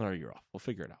take another year off. We'll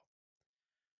figure it out.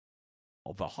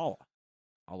 Oh, Valhalla.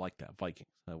 I like that. Vikings.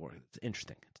 It's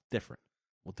interesting. It's different.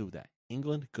 We'll do that.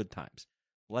 England, good times.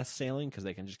 Less sailing because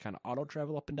they can just kind of auto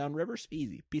travel up and down rivers.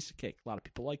 Easy. Piece of cake. A lot of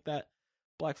people like that.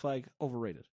 Black Flag,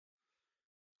 overrated.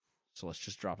 So let's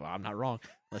just drop it. I'm not wrong.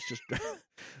 Let's just.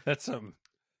 That's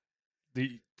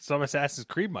some Assassin's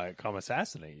Creed might come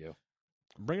assassinate you.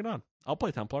 Bring it on. I'll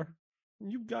play Templar.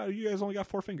 You guys only got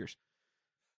 4 fingers.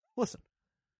 Listen.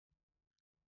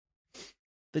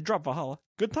 They dropped Valhalla.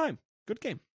 Good time. Good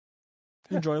game.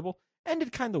 Enjoyable.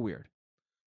 Ended kind of weird.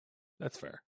 That's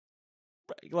fair.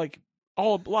 Like, a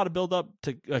lot of build up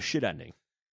to a shit ending,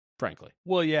 frankly.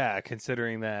 Well, yeah,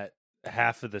 considering that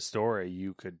half of the story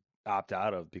you could opt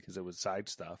out of because it was side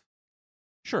stuff.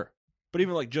 Sure. But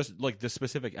even just the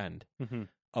specific end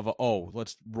of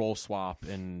let's roll swap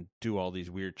and do all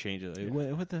these weird changes. Yeah.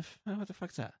 What the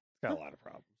fuck's that? Got a lot of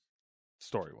problems.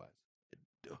 Story-wise.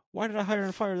 Why did I hire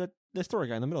and fire the story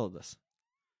guy in the middle of this?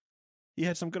 He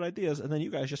had some good ideas, and then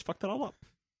you guys just fucked it all up.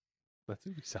 That's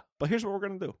Ubisoft. But here's what we're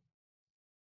going to do.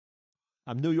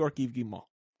 I'm New York Yves Guillemot.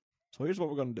 So here's what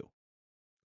we're going to do.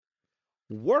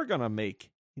 We're going to make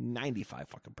 95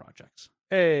 fucking projects.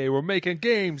 Hey, we're making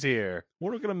games here.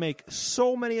 We're going to make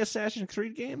so many Assassin's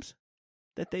Creed games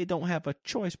that they don't have a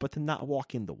choice but to not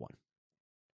walk into one.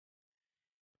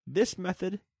 This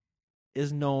method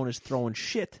is known as throwing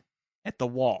shit at the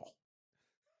wall.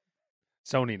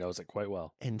 Sony knows it quite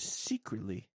well. And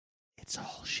secretly, it's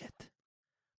all shit.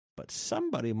 But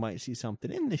somebody might see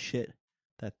something in the shit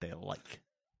that they like.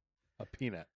 A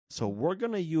peanut. So we're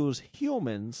going to use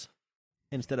humans.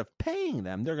 Instead of paying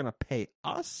them, they're going to pay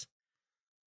us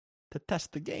to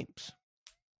test the games.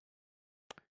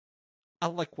 I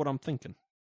like what I'm thinking.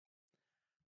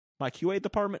 My QA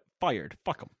department, fired.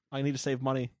 Fuck them. I need to save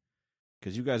money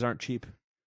because you guys aren't cheap,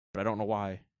 but I don't know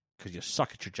why, because you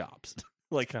suck at your jobs.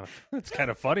 It's kind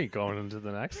of funny going into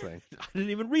the next thing. I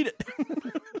didn't even read it.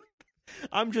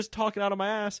 I'm just talking out of my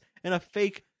ass in a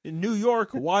fake New York.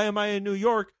 Why am I in New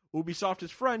York? Ubisoft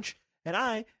is French, and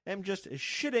I am just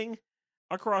shitting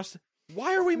across.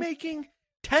 Why are we making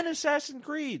 10 Assassin's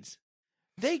Creeds?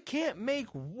 They can't make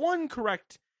one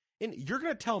correct. And you're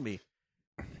going to tell me.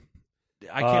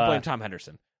 I can't blame Tom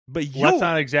Henderson. But let's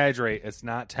not exaggerate. It's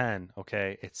not 10,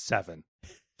 okay? It's 7.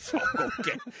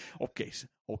 Okay,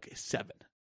 7.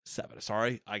 7.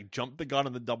 Sorry, I jumped the gun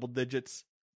on the double digits.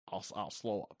 I'll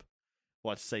slow up.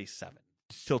 Let's say 7.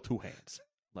 Still 2 hands,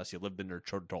 unless you lived in their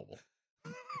Chernobyl.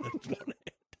 That's 1 hand.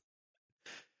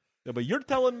 Yeah, but you're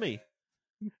telling me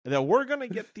that we're gonna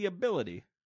get the ability,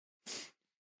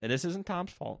 and this isn't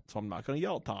Tom's fault, so I'm not gonna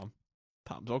yell at Tom.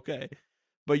 Tom's okay,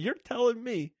 but you're telling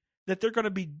me that they're gonna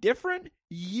be different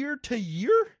year to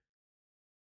year?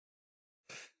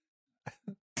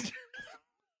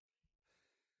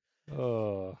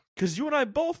 Because you and I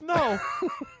both know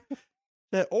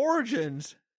that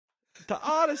Origins to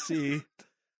Odyssey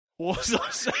was the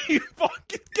same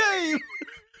fucking game.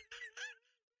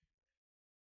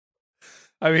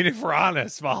 I mean, if we're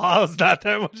honest, Valhalla's not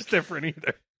that much different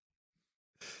either.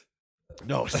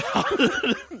 No, it's not.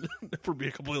 For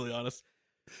being completely honest.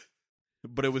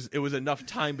 But it was enough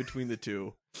time between the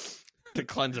two to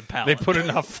cleanse a palate. They put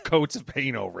enough coats of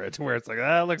paint over it to where it's like,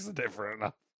 that looks different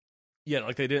enough. Yeah,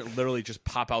 like they didn't literally just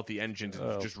pop out the engines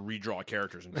and just redraw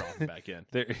characters and drop them back in.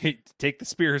 Take the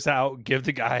spears out, give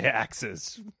the guy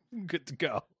axes. Good to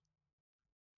go.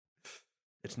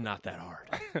 It's not that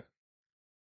hard.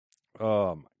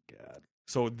 Oh, my God.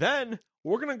 So then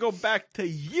we're going to go back to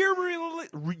yearly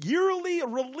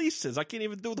releases. I can't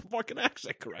even do the fucking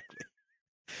accent correctly.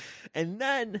 And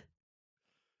then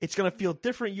it's going to feel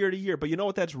different year to year. But you know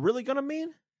what that's really going to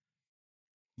mean?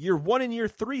 Year 1 and year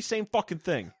 3, same fucking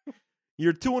thing.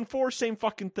 Year 2 and 4, same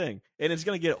fucking thing. And it's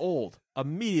going to get old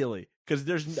immediately. Because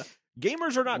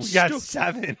gamers are not stupid. We got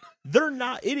 7. They're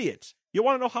not idiots. You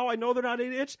want to know how I know they're not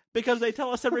idiots? Because they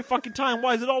tell us every fucking time,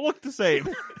 why does it all look the same?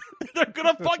 They're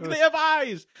going to they have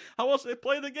eyes. How else do they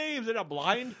play the games? They're not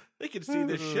blind. They can see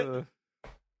this shit.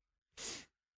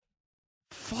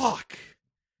 Fuck.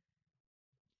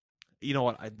 You know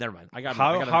what? Never mind. I got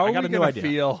a new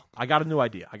idea. I got a new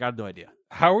idea.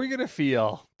 How are we going to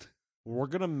feel? We're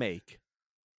going to make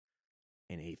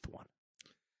an 8th one.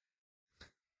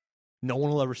 No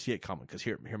one will ever see it coming, because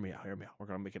hear me out. We're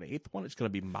going to make an 8th one. It's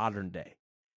going to be modern day.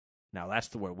 Now, that's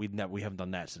the word. We haven't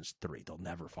done that since 3. They'll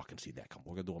never fucking see that come.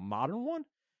 We're going to do a modern one,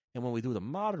 and when we do the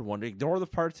modern one, ignore the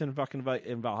parts in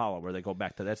Valhalla where they go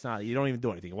back to, that's not, you don't even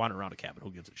do anything. You wander around a cabin.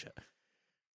 Who gives a shit?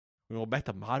 We go back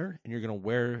to modern, and you're going to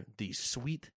wear these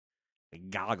sweet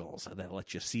goggles that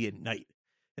let you see at night.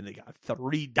 And they got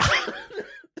 3 dots.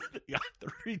 They got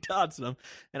 3 dots in them.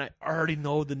 And I already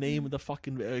know the name of the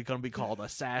fucking, it's going to be called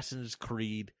Assassin's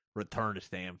Creed Return to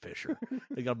Sam Fisher.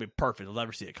 They're going to be perfect. You'll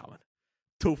never see it coming.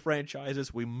 2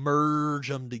 franchises, we merge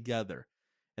them together.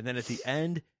 And then at the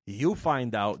end, you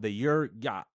find out that you're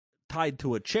tied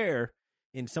to a chair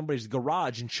in somebody's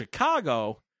garage in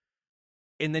Chicago,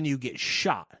 and then you get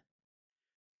shot.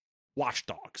 Watch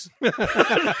Dogs.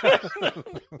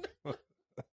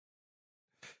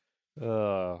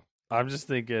 I'm just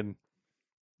thinking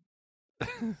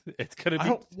it's going to be...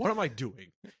 What am I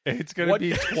doing? It's going to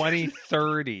be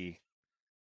 2030,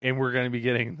 and we're going to be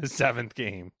getting the 7th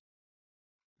game.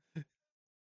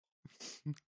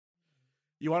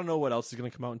 You want to know what else is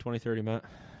going to come out in 2030, Matt?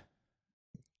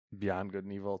 Beyond Good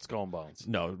and Evil, Skull and Bones.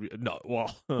 No.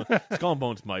 Well, Skull and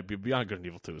Bones might be. Beyond Good and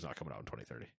Evil 2 is not coming out in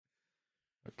 2030.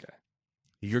 Okay.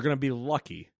 You're going to be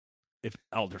lucky if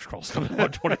Elder Scrolls comes out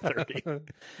in 2030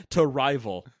 to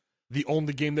rival the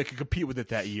only game that could compete with it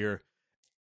that year,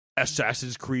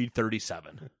 Assassin's Creed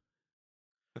 37.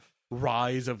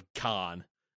 Rise of Khan.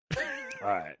 All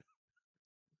right.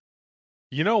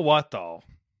 You know what, though?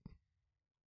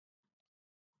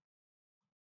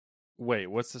 Wait,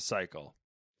 what's the cycle?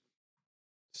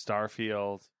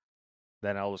 Starfield,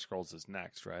 then Elder Scrolls is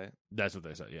next, right? That's what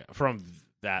they said, yeah. From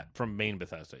main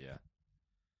Bethesda, yeah.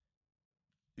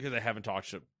 Because they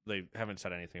haven't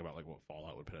said anything about like what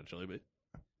Fallout would potentially be.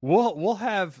 We'll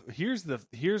have here's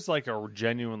like a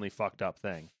genuinely fucked up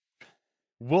thing.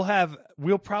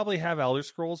 We'll probably have Elder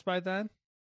Scrolls by then.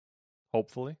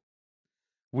 Hopefully.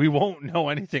 We won't know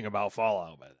anything about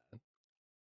Fallout by then.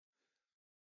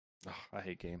 Oh, I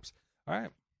hate games. All right.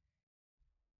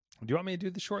 Do you want me to do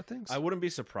the short things? I wouldn't be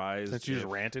surprised since you just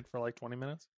ranted for like 20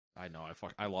 minutes. I know.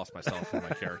 I lost myself in my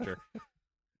character,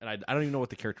 and I don't even know what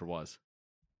the character was.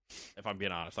 If I'm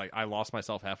being honest, like I lost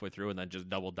myself halfway through, and then just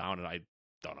doubled down, and I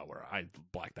don't know where I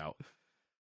blacked out.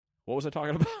 What was I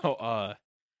talking about?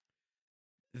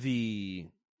 The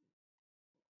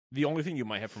only thing you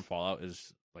might have from Fallout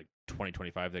is like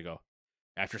 2025. They go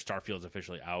after Starfield's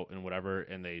officially out and whatever,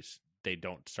 and they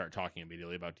don't start talking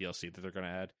immediately about DLC that they're going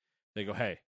to add. They go,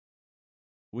 hey,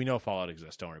 we know Fallout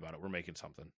exists. Don't worry about it. We're making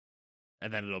something.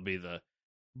 And then it'll be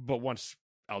but once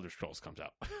Elder Scrolls comes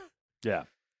out. Yeah.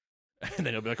 And then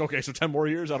it'll be like, okay, so 10 more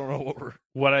years? I don't know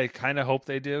what I kind of hope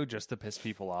they do, just to piss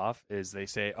people off, is they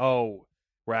say, oh,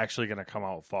 we're actually going to come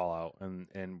out with Fallout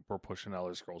and we're pushing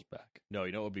Elder Scrolls back. No,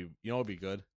 you know what would be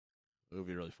good? It would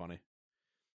be really funny.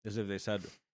 Is if they said,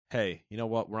 hey, you know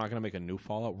what? We're not going to make a new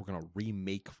Fallout. We're going to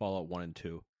remake Fallout 1 and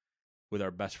 2 with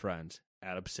our best friends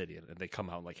at Obsidian. And they come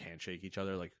out and like handshake each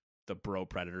other, like the bro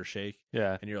predator shake.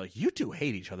 Yeah. And you're like, you two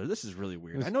hate each other. This is really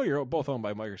weird. I know you're both owned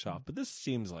by Microsoft, but this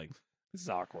seems like, This is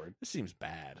awkward. this seems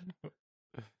bad.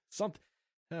 Something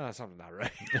not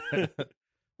right.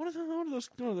 What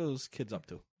are those kids up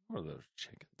to? What are those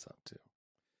chickens up to?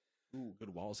 Ooh,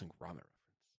 good Wallace and Gromit reference.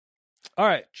 All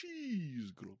right.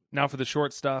 Jeez. Now for the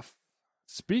short stuff.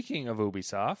 Speaking of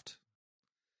Ubisoft,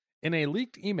 in a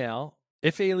leaked email,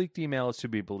 if a leaked email is to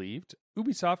be believed,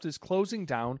 Ubisoft is closing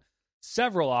down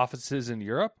several offices in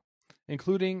Europe,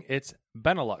 including its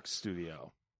Benelux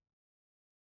studio.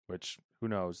 Which, who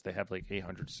knows, they have like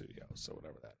 800 studios, so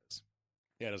whatever that is.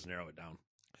 Yeah, it does narrow it down.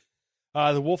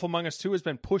 The Wolf Among Us 2 has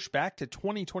been pushed back to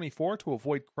 2024 to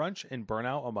avoid crunch and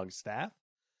burnout among staff.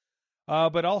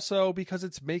 But also because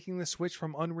it's making the switch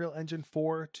from Unreal Engine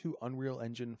 4 to Unreal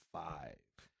Engine 5.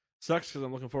 Sucks because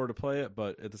I'm looking forward to play it,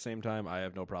 but at the same time, I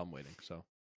have no problem waiting. So,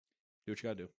 do what you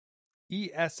got to do.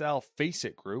 ESL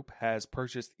Faceit Group has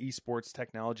purchased esports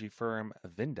technology firm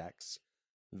Vindex.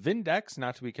 Vindex,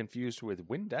 not to be confused with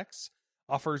Windex,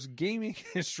 offers gaming,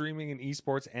 streaming, and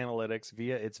esports analytics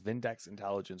via its Vindex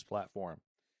intelligence platform.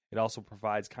 It also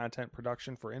provides content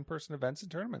production for in-person events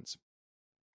and tournaments.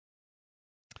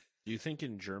 Do you think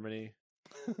in Germany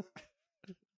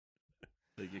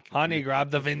they get confused? Honey, grab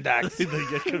the Vindex. They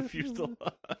get confused a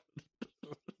lot.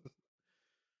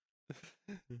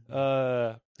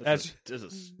 This is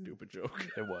a stupid joke.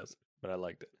 It was, but I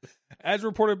liked it. As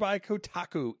reported by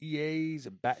Kotaku, EA's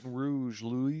Baton Rouge,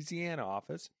 Louisiana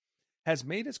office has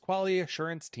made its quality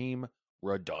assurance team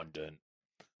redundant.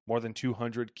 More than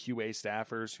 200 QA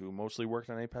staffers who mostly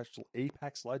worked on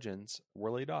Apex Legends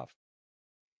were laid off.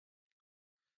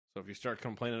 So if you start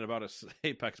complaining about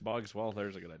Apex bugs, well,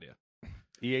 there's a good idea.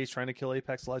 EA's trying to kill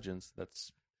Apex Legends.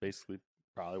 That's basically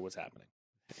probably what's happening.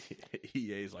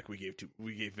 EA's like, we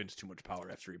gave Vince too much power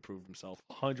after he proved himself.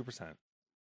 100%.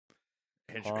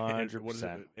 Andrew, what is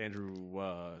it? Andrew,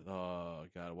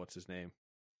 God, what's his name?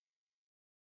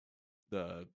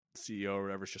 The CEO or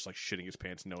whatever is just like shitting his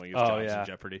pants knowing his job's in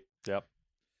jeopardy. Yep.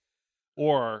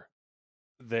 Or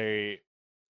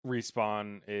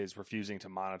Respawn is refusing to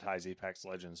monetize Apex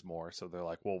Legends more, so they're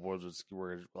like, well,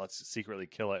 let's secretly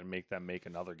kill it and make them make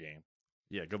another game.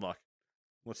 Yeah, good luck.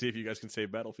 Let's see if you guys can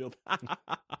save Battlefield.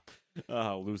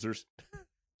 Losers.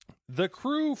 The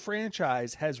Crew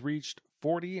franchise has reached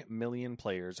 40 million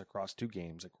players across 2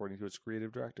 games, according to its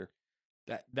creative director.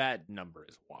 That number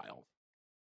is wild.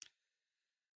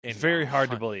 It's very hard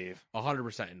to believe.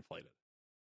 100% inflated.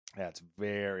 That's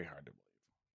very hard to believe.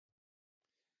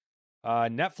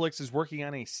 Netflix is working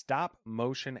on a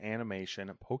stop-motion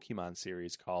animation Pokemon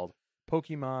series called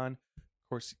Pokemon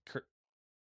Come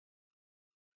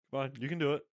on, you can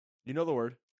do it. You know the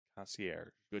word. Concierge.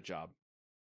 Good job.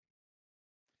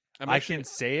 I can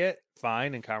say it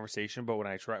fine in conversation, but when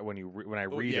I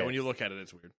read it, when you look at it,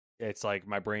 it's weird. It's like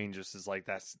my brain just is like,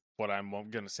 that's what I'm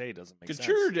going to say. Doesn't make sense. It's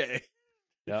your day.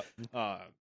 Yep.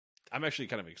 I'm actually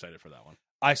kind of excited for that one.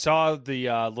 I saw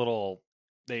the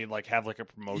they like have like a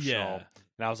promotional, Yeah.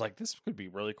 and I was like, this could be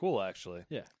really cool, actually.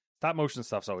 Yeah. Stop motion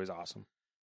stuff's always awesome.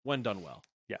 When done well.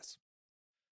 Yes.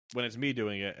 When it's me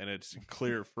doing it and it's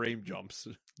clear frame jumps,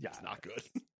 it's not good.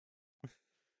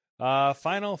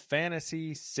 Final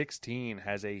Fantasy 16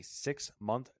 has a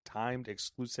 6-month timed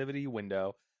exclusivity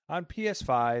window on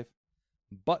PS5,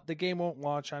 but the game won't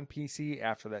launch on PC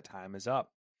after that time is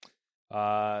up.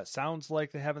 Sounds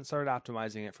like they haven't started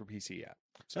optimizing it for PC yet.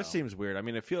 So. That seems weird. I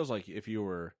mean, it feels like if you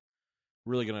were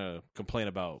really going to complain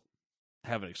about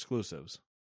having exclusives,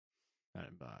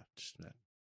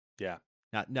 yeah.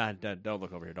 Don't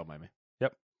look over here. Don't mind me.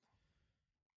 Yep.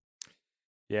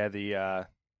 Yeah,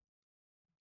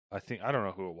 I don't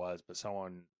know who it was, but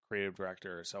someone, creative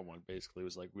director or someone, basically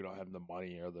was like, we don't have the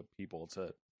money or the people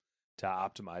to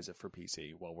optimize it for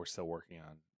PC while we're still working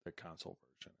on the console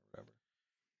version or whatever.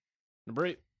 Number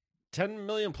 8. 10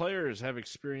 million players have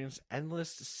experienced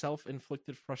endless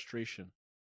self-inflicted frustration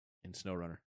in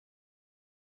SnowRunner.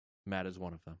 Matt is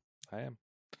one of them. I am.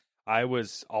 I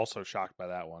was also shocked by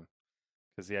that one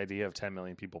because the idea of 10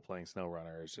 million people playing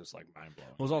SnowRunner is just like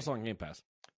mind-blowing. It was also on Game Pass.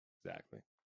 Exactly.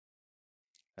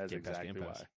 That's Game Pass, exactly Game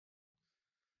why. Pass.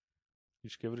 You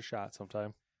should give it a shot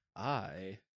sometime.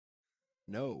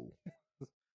 No.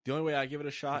 The only way I give it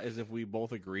a shot is if we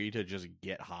both agree to just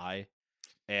get high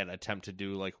and attempt to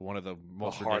do like one of the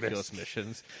most ridiculous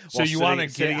missions. So you want to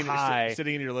get high,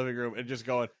 sitting in your living room and just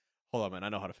going, "Hold on, man, I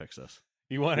know how to fix this."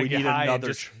 You want to We get need high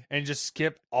another and just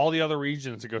skip all the other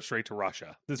regions and go straight to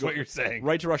Russia. This is what you're saying.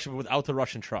 Right to Russia, but without the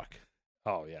Russian truck.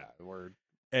 Oh, yeah. We're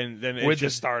And then with the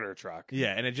just, starter truck.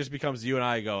 yeah, and it just becomes you and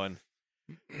I going,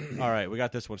 all right, we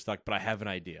got this one stuck, but I have an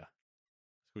idea.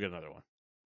 We got another one.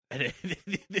 And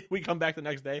we come back the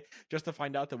next day just to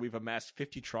find out that we've amassed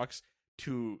 50 trucks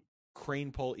to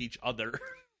crane pull each other.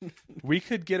 We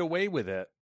could get away with it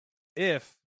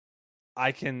if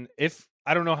I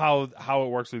don't know how it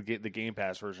works with the Game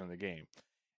Pass version of the game.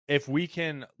 If we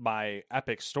can buy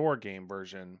Epic Store game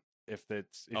version, if you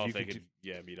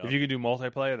could do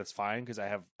multiplayer, that's fine because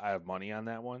I have money on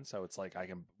that one, so it's like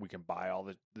we can buy all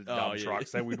the dumb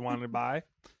trucks that we'd want to buy.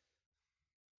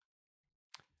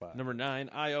 But. Number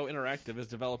 9, IO Interactive is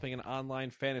developing an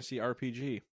online fantasy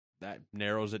RPG. That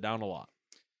narrows it down a lot.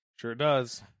 Sure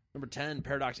does. Number 10,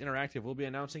 Paradox Interactive will be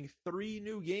announcing 3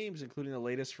 new games, including the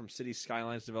latest from City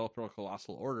Skylines developer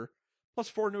Colossal Order, plus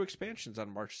 4 new expansions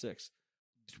on March 6th.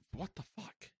 What the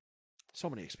fuck? So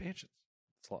many expansions.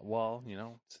 Well,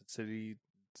 it's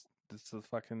the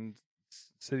fucking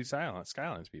City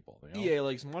Skylines people. EA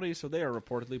likes money, so they are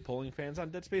reportedly pulling fans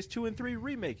on Dead Space 2 and 3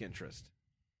 remake interest.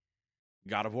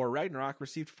 God of War Ragnarok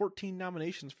received 14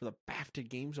 nominations for the BAFTA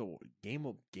Games Awards.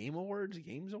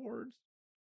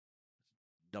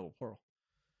 Double plural.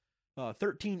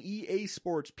 13 EA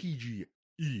Sports PGA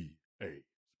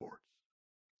Sports.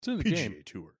 It's in the PGA game.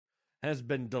 Tour has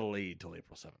been delayed till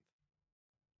April 7th.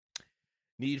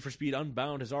 Need for Speed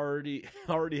Unbound already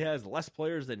has less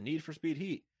players than Need for Speed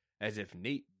Heat, as if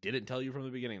Nate didn't tell you from the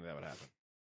beginning that would happen.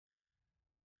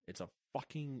 It's a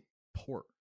fucking port.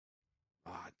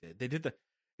 They did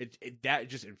that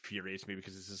just infuriates me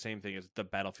because it's the same thing as the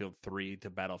Battlefield 3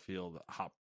 to Battlefield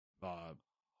Hardline.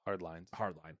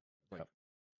 Like,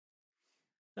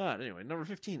 anyway, number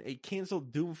 15, a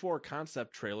canceled Doom 4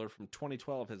 concept trailer from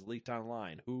 2012 has leaked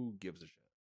online. Who gives a shit?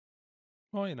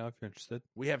 Well, if you're interested.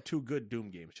 We have 2 good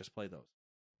Doom games. Just play those.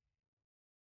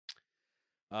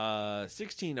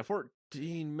 16, a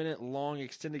 14-minute long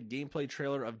extended gameplay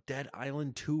trailer of Dead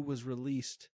Island 2 was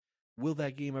released. Will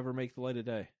that game ever make the light of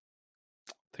day?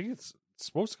 I think it's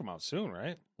supposed to come out soon,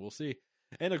 right? We'll see.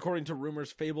 And according to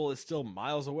rumors, Fable is still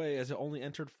miles away as it only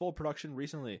entered full production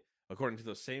recently. According to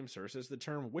those same sources, the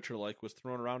term Witcher-like was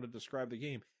thrown around to describe the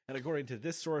game. And according to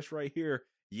this source right here,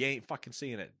 you ain't fucking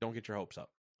seeing it. Don't get your hopes up.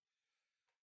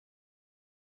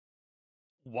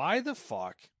 Why the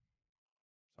fuck?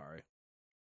 Sorry.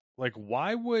 Like,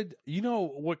 why would...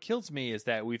 what kills me is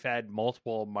that we've had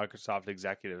multiple Microsoft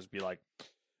executives be like,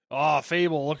 oh,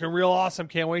 Fable, looking real awesome.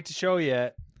 Can't wait to show you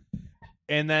it.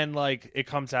 And then, it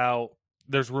comes out,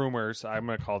 there's rumors, I'm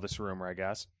going to call this a rumor, I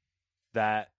guess,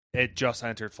 that it just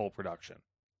entered full production.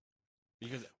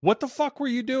 Because what the fuck were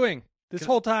you doing this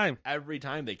whole time? Every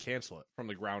time they cancel it from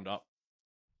the ground up.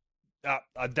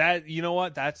 That, you know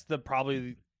what? That's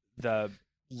probably the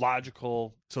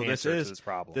logical answer to this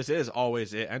problem. This is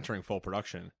always it entering full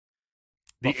production.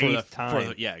 The 8th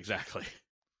time. Yeah, exactly.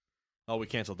 Oh, we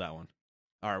canceled that one.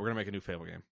 All right, we're going to make a new Fable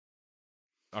game.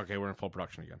 Okay, we're in full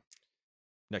production again.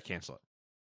 No, cancel it.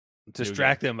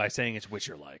 Distract them by saying it's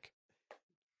Witcher-like.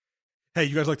 Hey,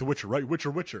 you guys like The Witcher, right?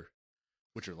 Witcher.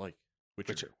 Witcher-like.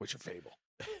 Witcher Fable.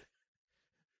 Can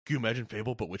you imagine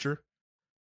Fable, but Witcher?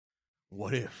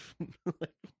 What if?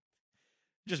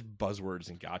 Just buzzwords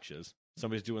and gotchas.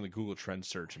 Somebody's doing the Google Trends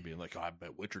search and being like, I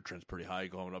bet Witcher trend's pretty high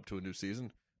going up to a new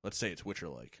season. Let's say it's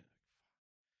Witcher-like.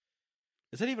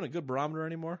 Is that even a good barometer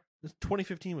anymore?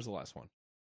 2015 was the last one.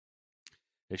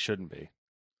 It shouldn't be.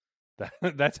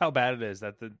 That's how bad it is.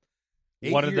 That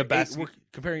one of the best. We're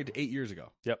comparing it to 8 years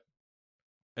ago. Yep.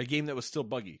 A game that was still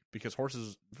buggy because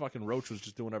fucking Roach was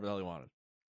just doing whatever the hell he wanted.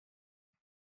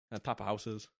 On top of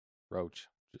houses. Roach.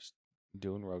 Just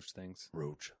doing Roach things.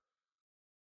 Roach.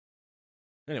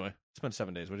 Anyway, it's been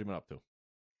 7 days. What have you been up to?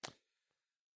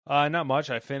 Not much.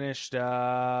 I finished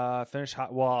I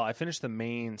finished the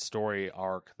main story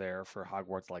arc there for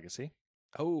Hogwarts Legacy.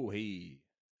 Oh, hey.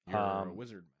 You're a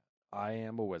wizard. I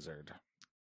am a wizard.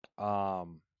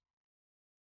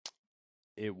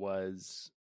 It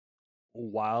was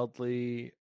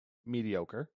wildly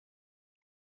mediocre.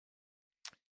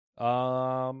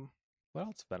 What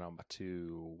else been on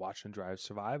to watch and drive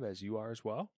survive as you are as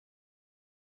well?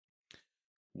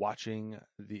 Watching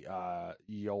the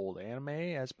old anime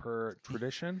as per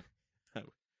tradition.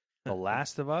 The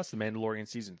Last of Us, The Mandalorian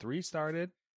Season 3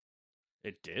 started.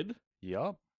 It did?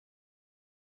 Yup.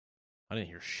 I didn't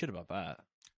hear shit about that.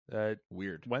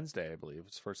 Weird. Wednesday, I believe.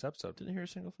 It's the first episode. Didn't hear a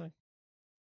single thing.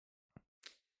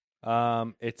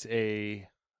 It's a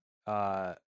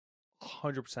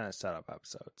 100% a setup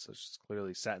episode, so it's just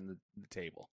clearly setting the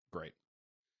table. Great.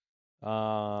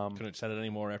 Couldn't have said it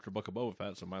anymore after Book of Boba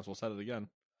Fett, so might as well said it again.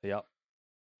 Yep.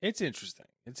 It's interesting.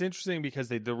 It's interesting because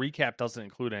the recap doesn't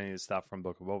include any of the stuff from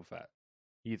Book of Boba Fett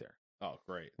either. Oh,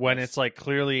 great. When it's like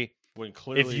clearly,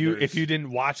 if you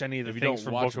didn't watch any of the things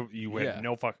from Book of, you have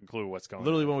no fucking clue what's going on.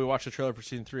 Literally, when we watched the trailer for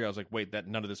season 3, I was like, wait,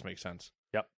 none of this makes sense.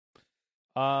 Yep.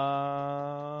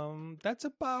 That's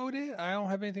about it. I don't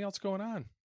have anything else going on.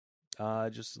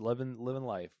 Just living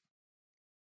life.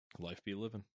 Life be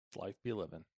living. Life be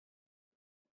living.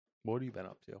 What have you been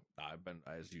up to? I've been,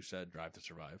 as you said, Drive to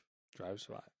Survive. Drive to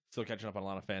Survive. Still catching up on a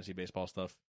lot of fantasy baseball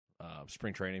stuff.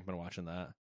 Spring training, been watching that.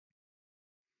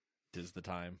 Tis the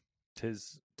time.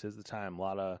 Tis the time. A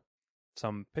lot of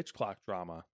some pitch clock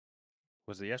drama.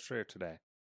 Was it yesterday or today?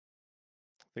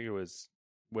 I think it was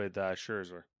with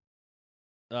Scherzer.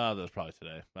 That was probably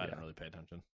today. I didn't really pay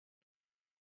attention.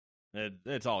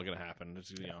 It's all gonna happen.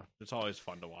 It's it's always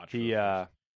fun to watch.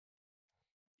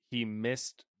 He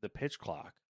missed the pitch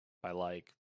clock by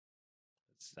like,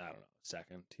 I don't know, a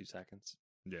second, 2 seconds.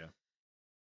 Yeah.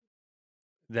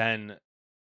 Then,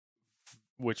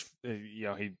 which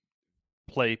he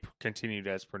play continued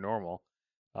as per normal,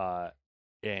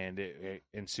 and it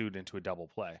ensued into a double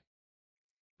play.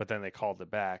 But then they called it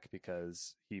back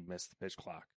because he missed the pitch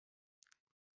clock.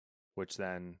 Which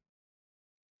then,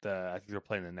 I think they're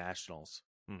playing the Nationals,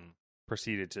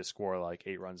 proceeded to score like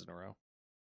 8 runs in a row.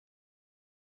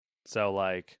 So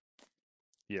like,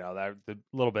 that the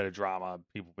little bit of drama,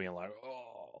 people being like,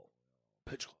 "Oh,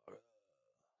 pitch clock."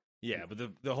 Yeah, but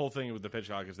the whole thing with the pitch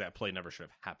clock is that play never should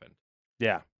have happened.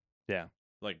 Yeah.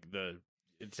 Like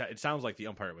it sounds like the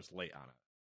umpire was late on it.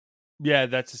 Yeah,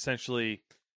 that's essentially.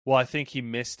 Well, I think he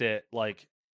missed it. Like,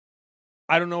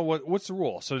 I don't know what's the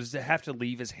rule. So does it have to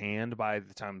leave his hand by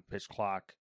the time the pitch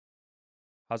clock?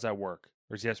 How's that work?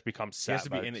 Or does he have to become set?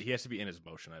 He has to be in his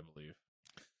motion, I believe.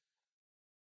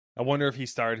 I wonder if he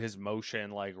started his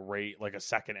motion like a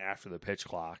second after the pitch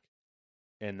clock,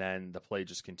 and then the play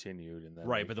just continued. And then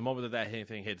right, but the moment that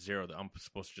thing hits 0, the ump's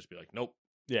supposed to just be like, "Nope."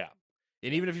 Yeah,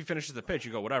 and even if he finishes the pitch,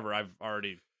 you go, "Whatever, I've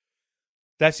already."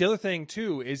 That's the other thing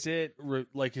too. Is it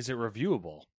is it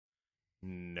reviewable?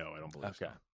 No, I don't believe so.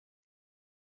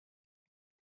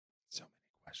 So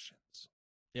many questions.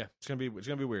 Yeah, it's gonna be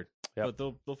weird. Yep. But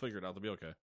they'll figure it out. They'll be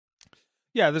okay.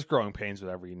 Yeah, there's growing pains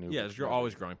with every new. Yeah, there's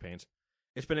always growing pains.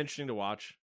 It's been interesting to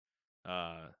watch.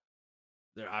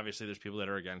 There's people that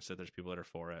are against it. There's people that are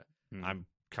for it. Mm-hmm. I'm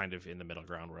kind of in the middle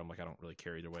ground where I'm like, I don't really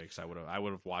care either way because I would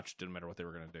have watched. Didn't matter what they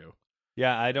were gonna do.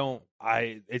 Yeah, I don't.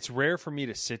 It's rare for me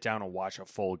to sit down and watch a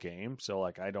full game, so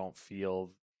like I don't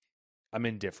feel. I'm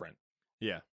indifferent.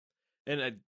 Yeah,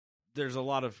 and there's a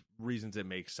lot of reasons it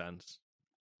makes sense.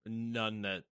 None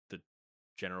that the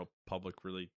general public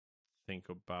really think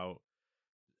about.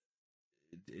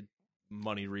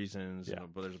 Money reasons,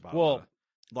 but there's a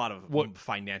lot of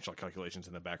financial calculations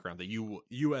in the background that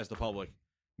you as the public,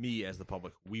 me as the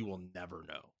public, we will never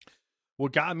know.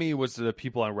 What got me was the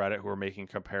people on Reddit who were making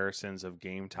comparisons of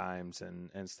game times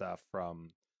and stuff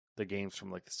from the games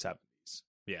from like the 70s.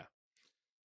 Yeah.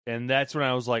 And that's when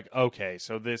I was like, okay,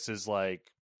 so this is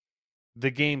like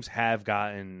the games have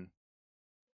gotten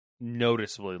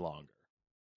noticeably longer.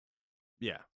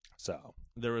 Yeah. So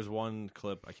there was one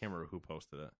clip, I can't remember who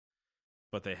posted it,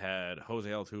 but they had Jose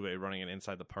Altuve running an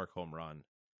inside the park home run,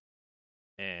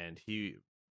 and he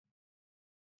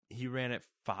ran it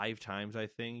 5 times, I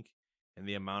think, and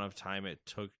the amount of time it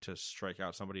took to strike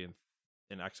out somebody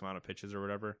in X amount of pitches or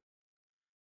whatever,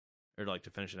 or like to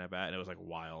finish an at bat, and it was like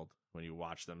wild when you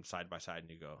watch them side by side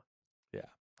and you go, yeah,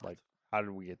 like how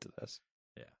did we get to this?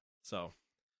 Yeah, so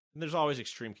there's always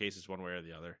extreme cases one way or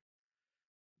the other.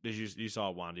 Did you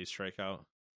saw Wandy strikeout?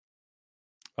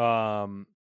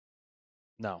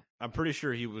 No. I'm pretty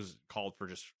sure he was called for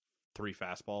just 3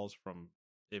 fastballs from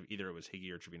either it was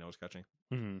Higgy or Trevino was catching.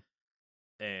 Mm-hmm.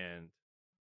 And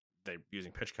they're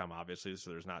using PitchCom, obviously,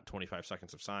 so there's not 25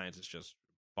 seconds of signs. It's just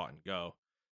button go.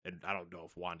 And I don't know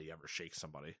if Wandy ever shakes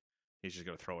somebody. He's just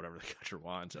going to throw whatever the catcher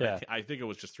wants. Yeah. I think it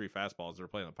was just 3 fastballs. They were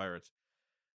playing the Pirates.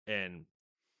 And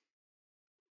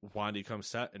Wandy comes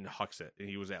set and hucks it. And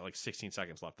he was at like 16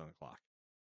 seconds left on the clock.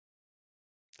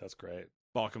 That's great.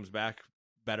 Ball comes back.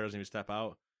 Batter doesn't even step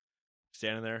out.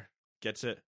 Standing there. Gets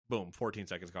it. Boom. 14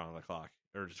 seconds gone on the clock.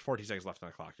 Or just 14 seconds left on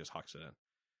the clock. Just hucks it in.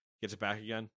 Gets it back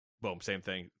again. Boom. Same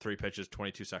thing. 3 pitches.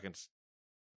 22 seconds.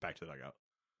 Back to the dugout.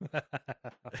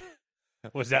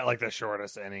 Was that like the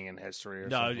shortest inning in history? Or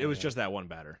no, something? It was just that one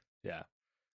batter. Yeah.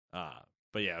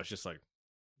 But yeah, it was just like.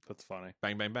 That's funny.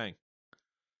 Bang, bang, bang.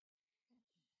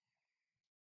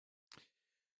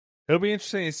 It'll be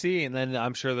interesting to see, and then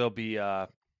I'm sure there'll be,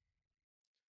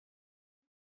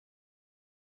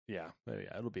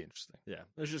 it'll be interesting. Yeah,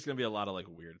 there's just gonna be a lot of like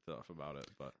weird stuff about it,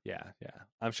 but yeah,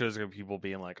 I'm sure there's gonna be people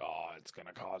being like, "Oh, it's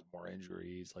gonna cause more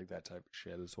injuries," like that type of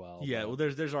shit as well. Yeah, well,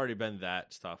 there's already been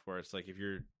that stuff where it's like if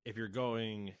you're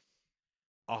going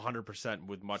 100%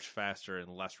 with much faster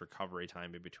and less recovery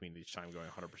time in between each time going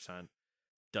 100%,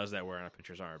 does that wear on a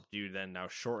pitcher's arm? Do you then now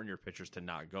shorten your pitchers to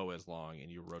not go as long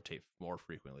and you rotate more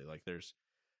frequently? Like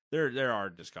there are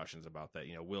discussions about that.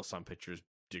 Will some pitchers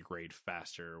degrade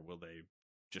faster? Will they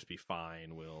just be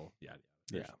fine?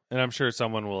 And I'm sure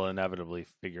someone will inevitably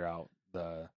figure out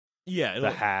the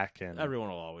hack, and everyone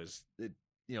will always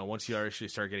once you actually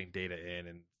start getting data in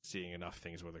and seeing enough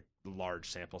things with a large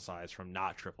sample size from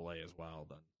not AAA as well,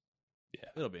 then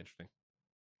it'll be interesting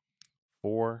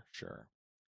for sure.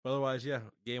 But otherwise,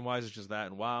 game wise it's just that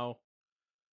and WoW,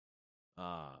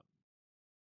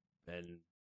 and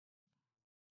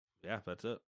that's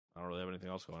it. I don't really have anything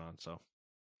else going on, so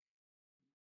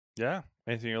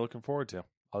anything you're looking forward to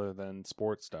other than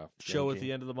sports stuff? Show at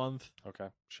the end of the month. Okay,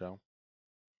 show.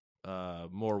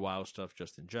 More WoW stuff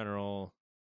just in general.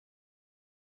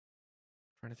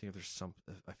 I'm trying to think if there's some.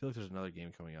 I feel like there's another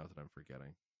game coming out that I'm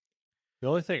forgetting. The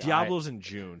only thing Diablo's in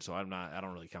June, so I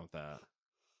don't really count that.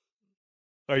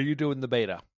 Are you doing the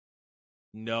beta?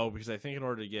 No, because I think in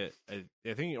order to get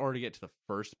to the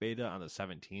first beta on the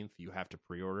 17th, you have to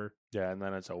pre-order. Yeah, and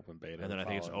then it's open beta. And then I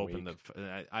think it's open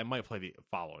I might play the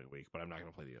following week, but I'm not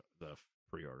going to play the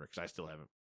pre-order because I still haven't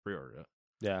pre-ordered it.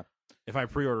 Yeah. If I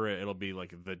pre-order it, it'll be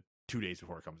like the 2 days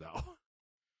before it comes out.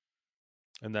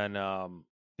 And then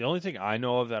the only thing I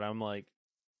know of that I'm like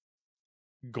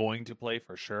going to play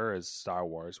for sure is Star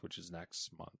Wars, which is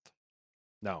next month.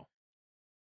 No.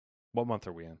 What month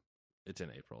are we in? It's in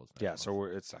April.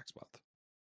 It's next month.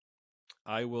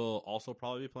 I will also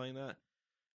probably be playing that.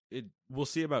 We'll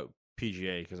see about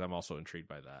PGA because I'm also intrigued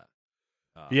by that.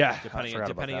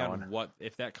 Depending on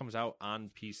if that comes out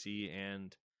on PC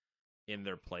and in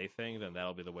their play thing, then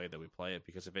that'll be the way that we play it.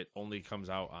 Because if it only comes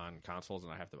out on consoles,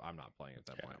 and I'm not playing at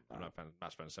that point. I'm not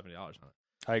spending $70 on it.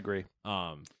 I agree.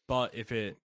 But if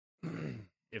that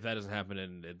doesn't happen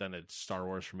and then it's Star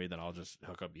Wars for me, then I'll just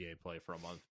hook up EA Play for a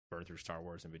month, burn through Star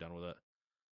Wars, and be done with it.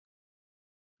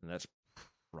 And that's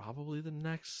probably the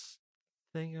next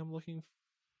thing I'm looking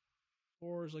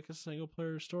for is like a single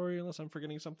player story, unless I'm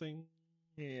forgetting something.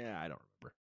 Yeah, I don't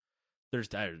remember. There's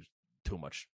too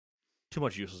much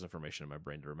useless information in my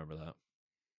brain to remember that.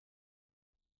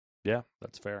 Yeah,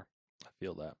 that's fair. I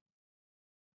feel that.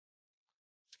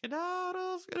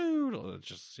 Skedaddle. It's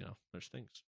just, there's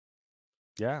things.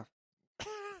 Yeah.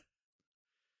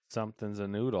 Something's a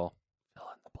noodle. Fill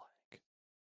in the blank.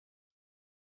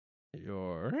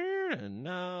 You're here and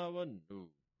now a noodle.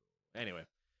 Anyway,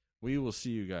 we will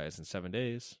see you guys in 7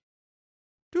 days.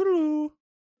 Doodaloo.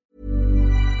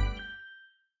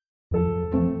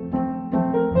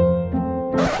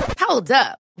 Hold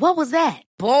up. What was that?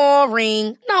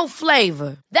 Boring. No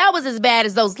flavor. That was as bad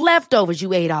as those leftovers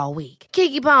you ate all week.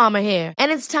 Keke Palmer here.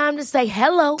 And it's time to say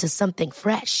hello to something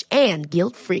fresh and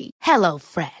guilt-free. Hello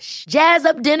Fresh. Jazz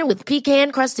up dinner with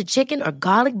pecan-crusted chicken or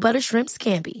garlic butter shrimp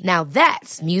scampi. Now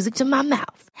that's music to my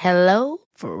mouth. Hello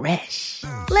Fresh.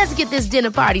 Let's get this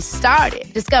dinner party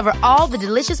started. Discover all the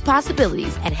delicious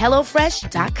possibilities at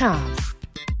HelloFresh.com.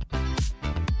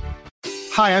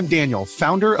 Hi, I'm Daniel,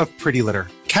 founder of Pretty Litter.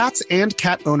 Cats and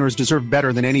cat owners deserve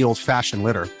better than any old-fashioned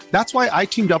litter. That's why I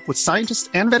teamed up with scientists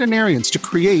and veterinarians to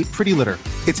create Pretty Litter.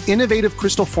 Its innovative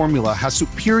crystal formula has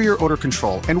superior odor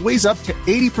control and weighs up to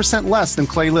 80% less than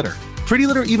clay litter. Pretty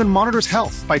Litter even monitors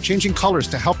health by changing colors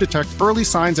to help detect early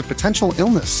signs of potential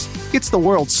illness. It's the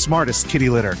world's smartest kitty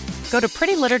litter. Go to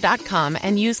prettylitter.com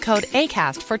and use code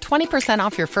ACAST for 20%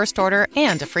 off your first order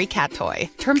and a free cat toy.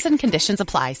 Terms and conditions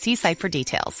apply. See site for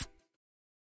details.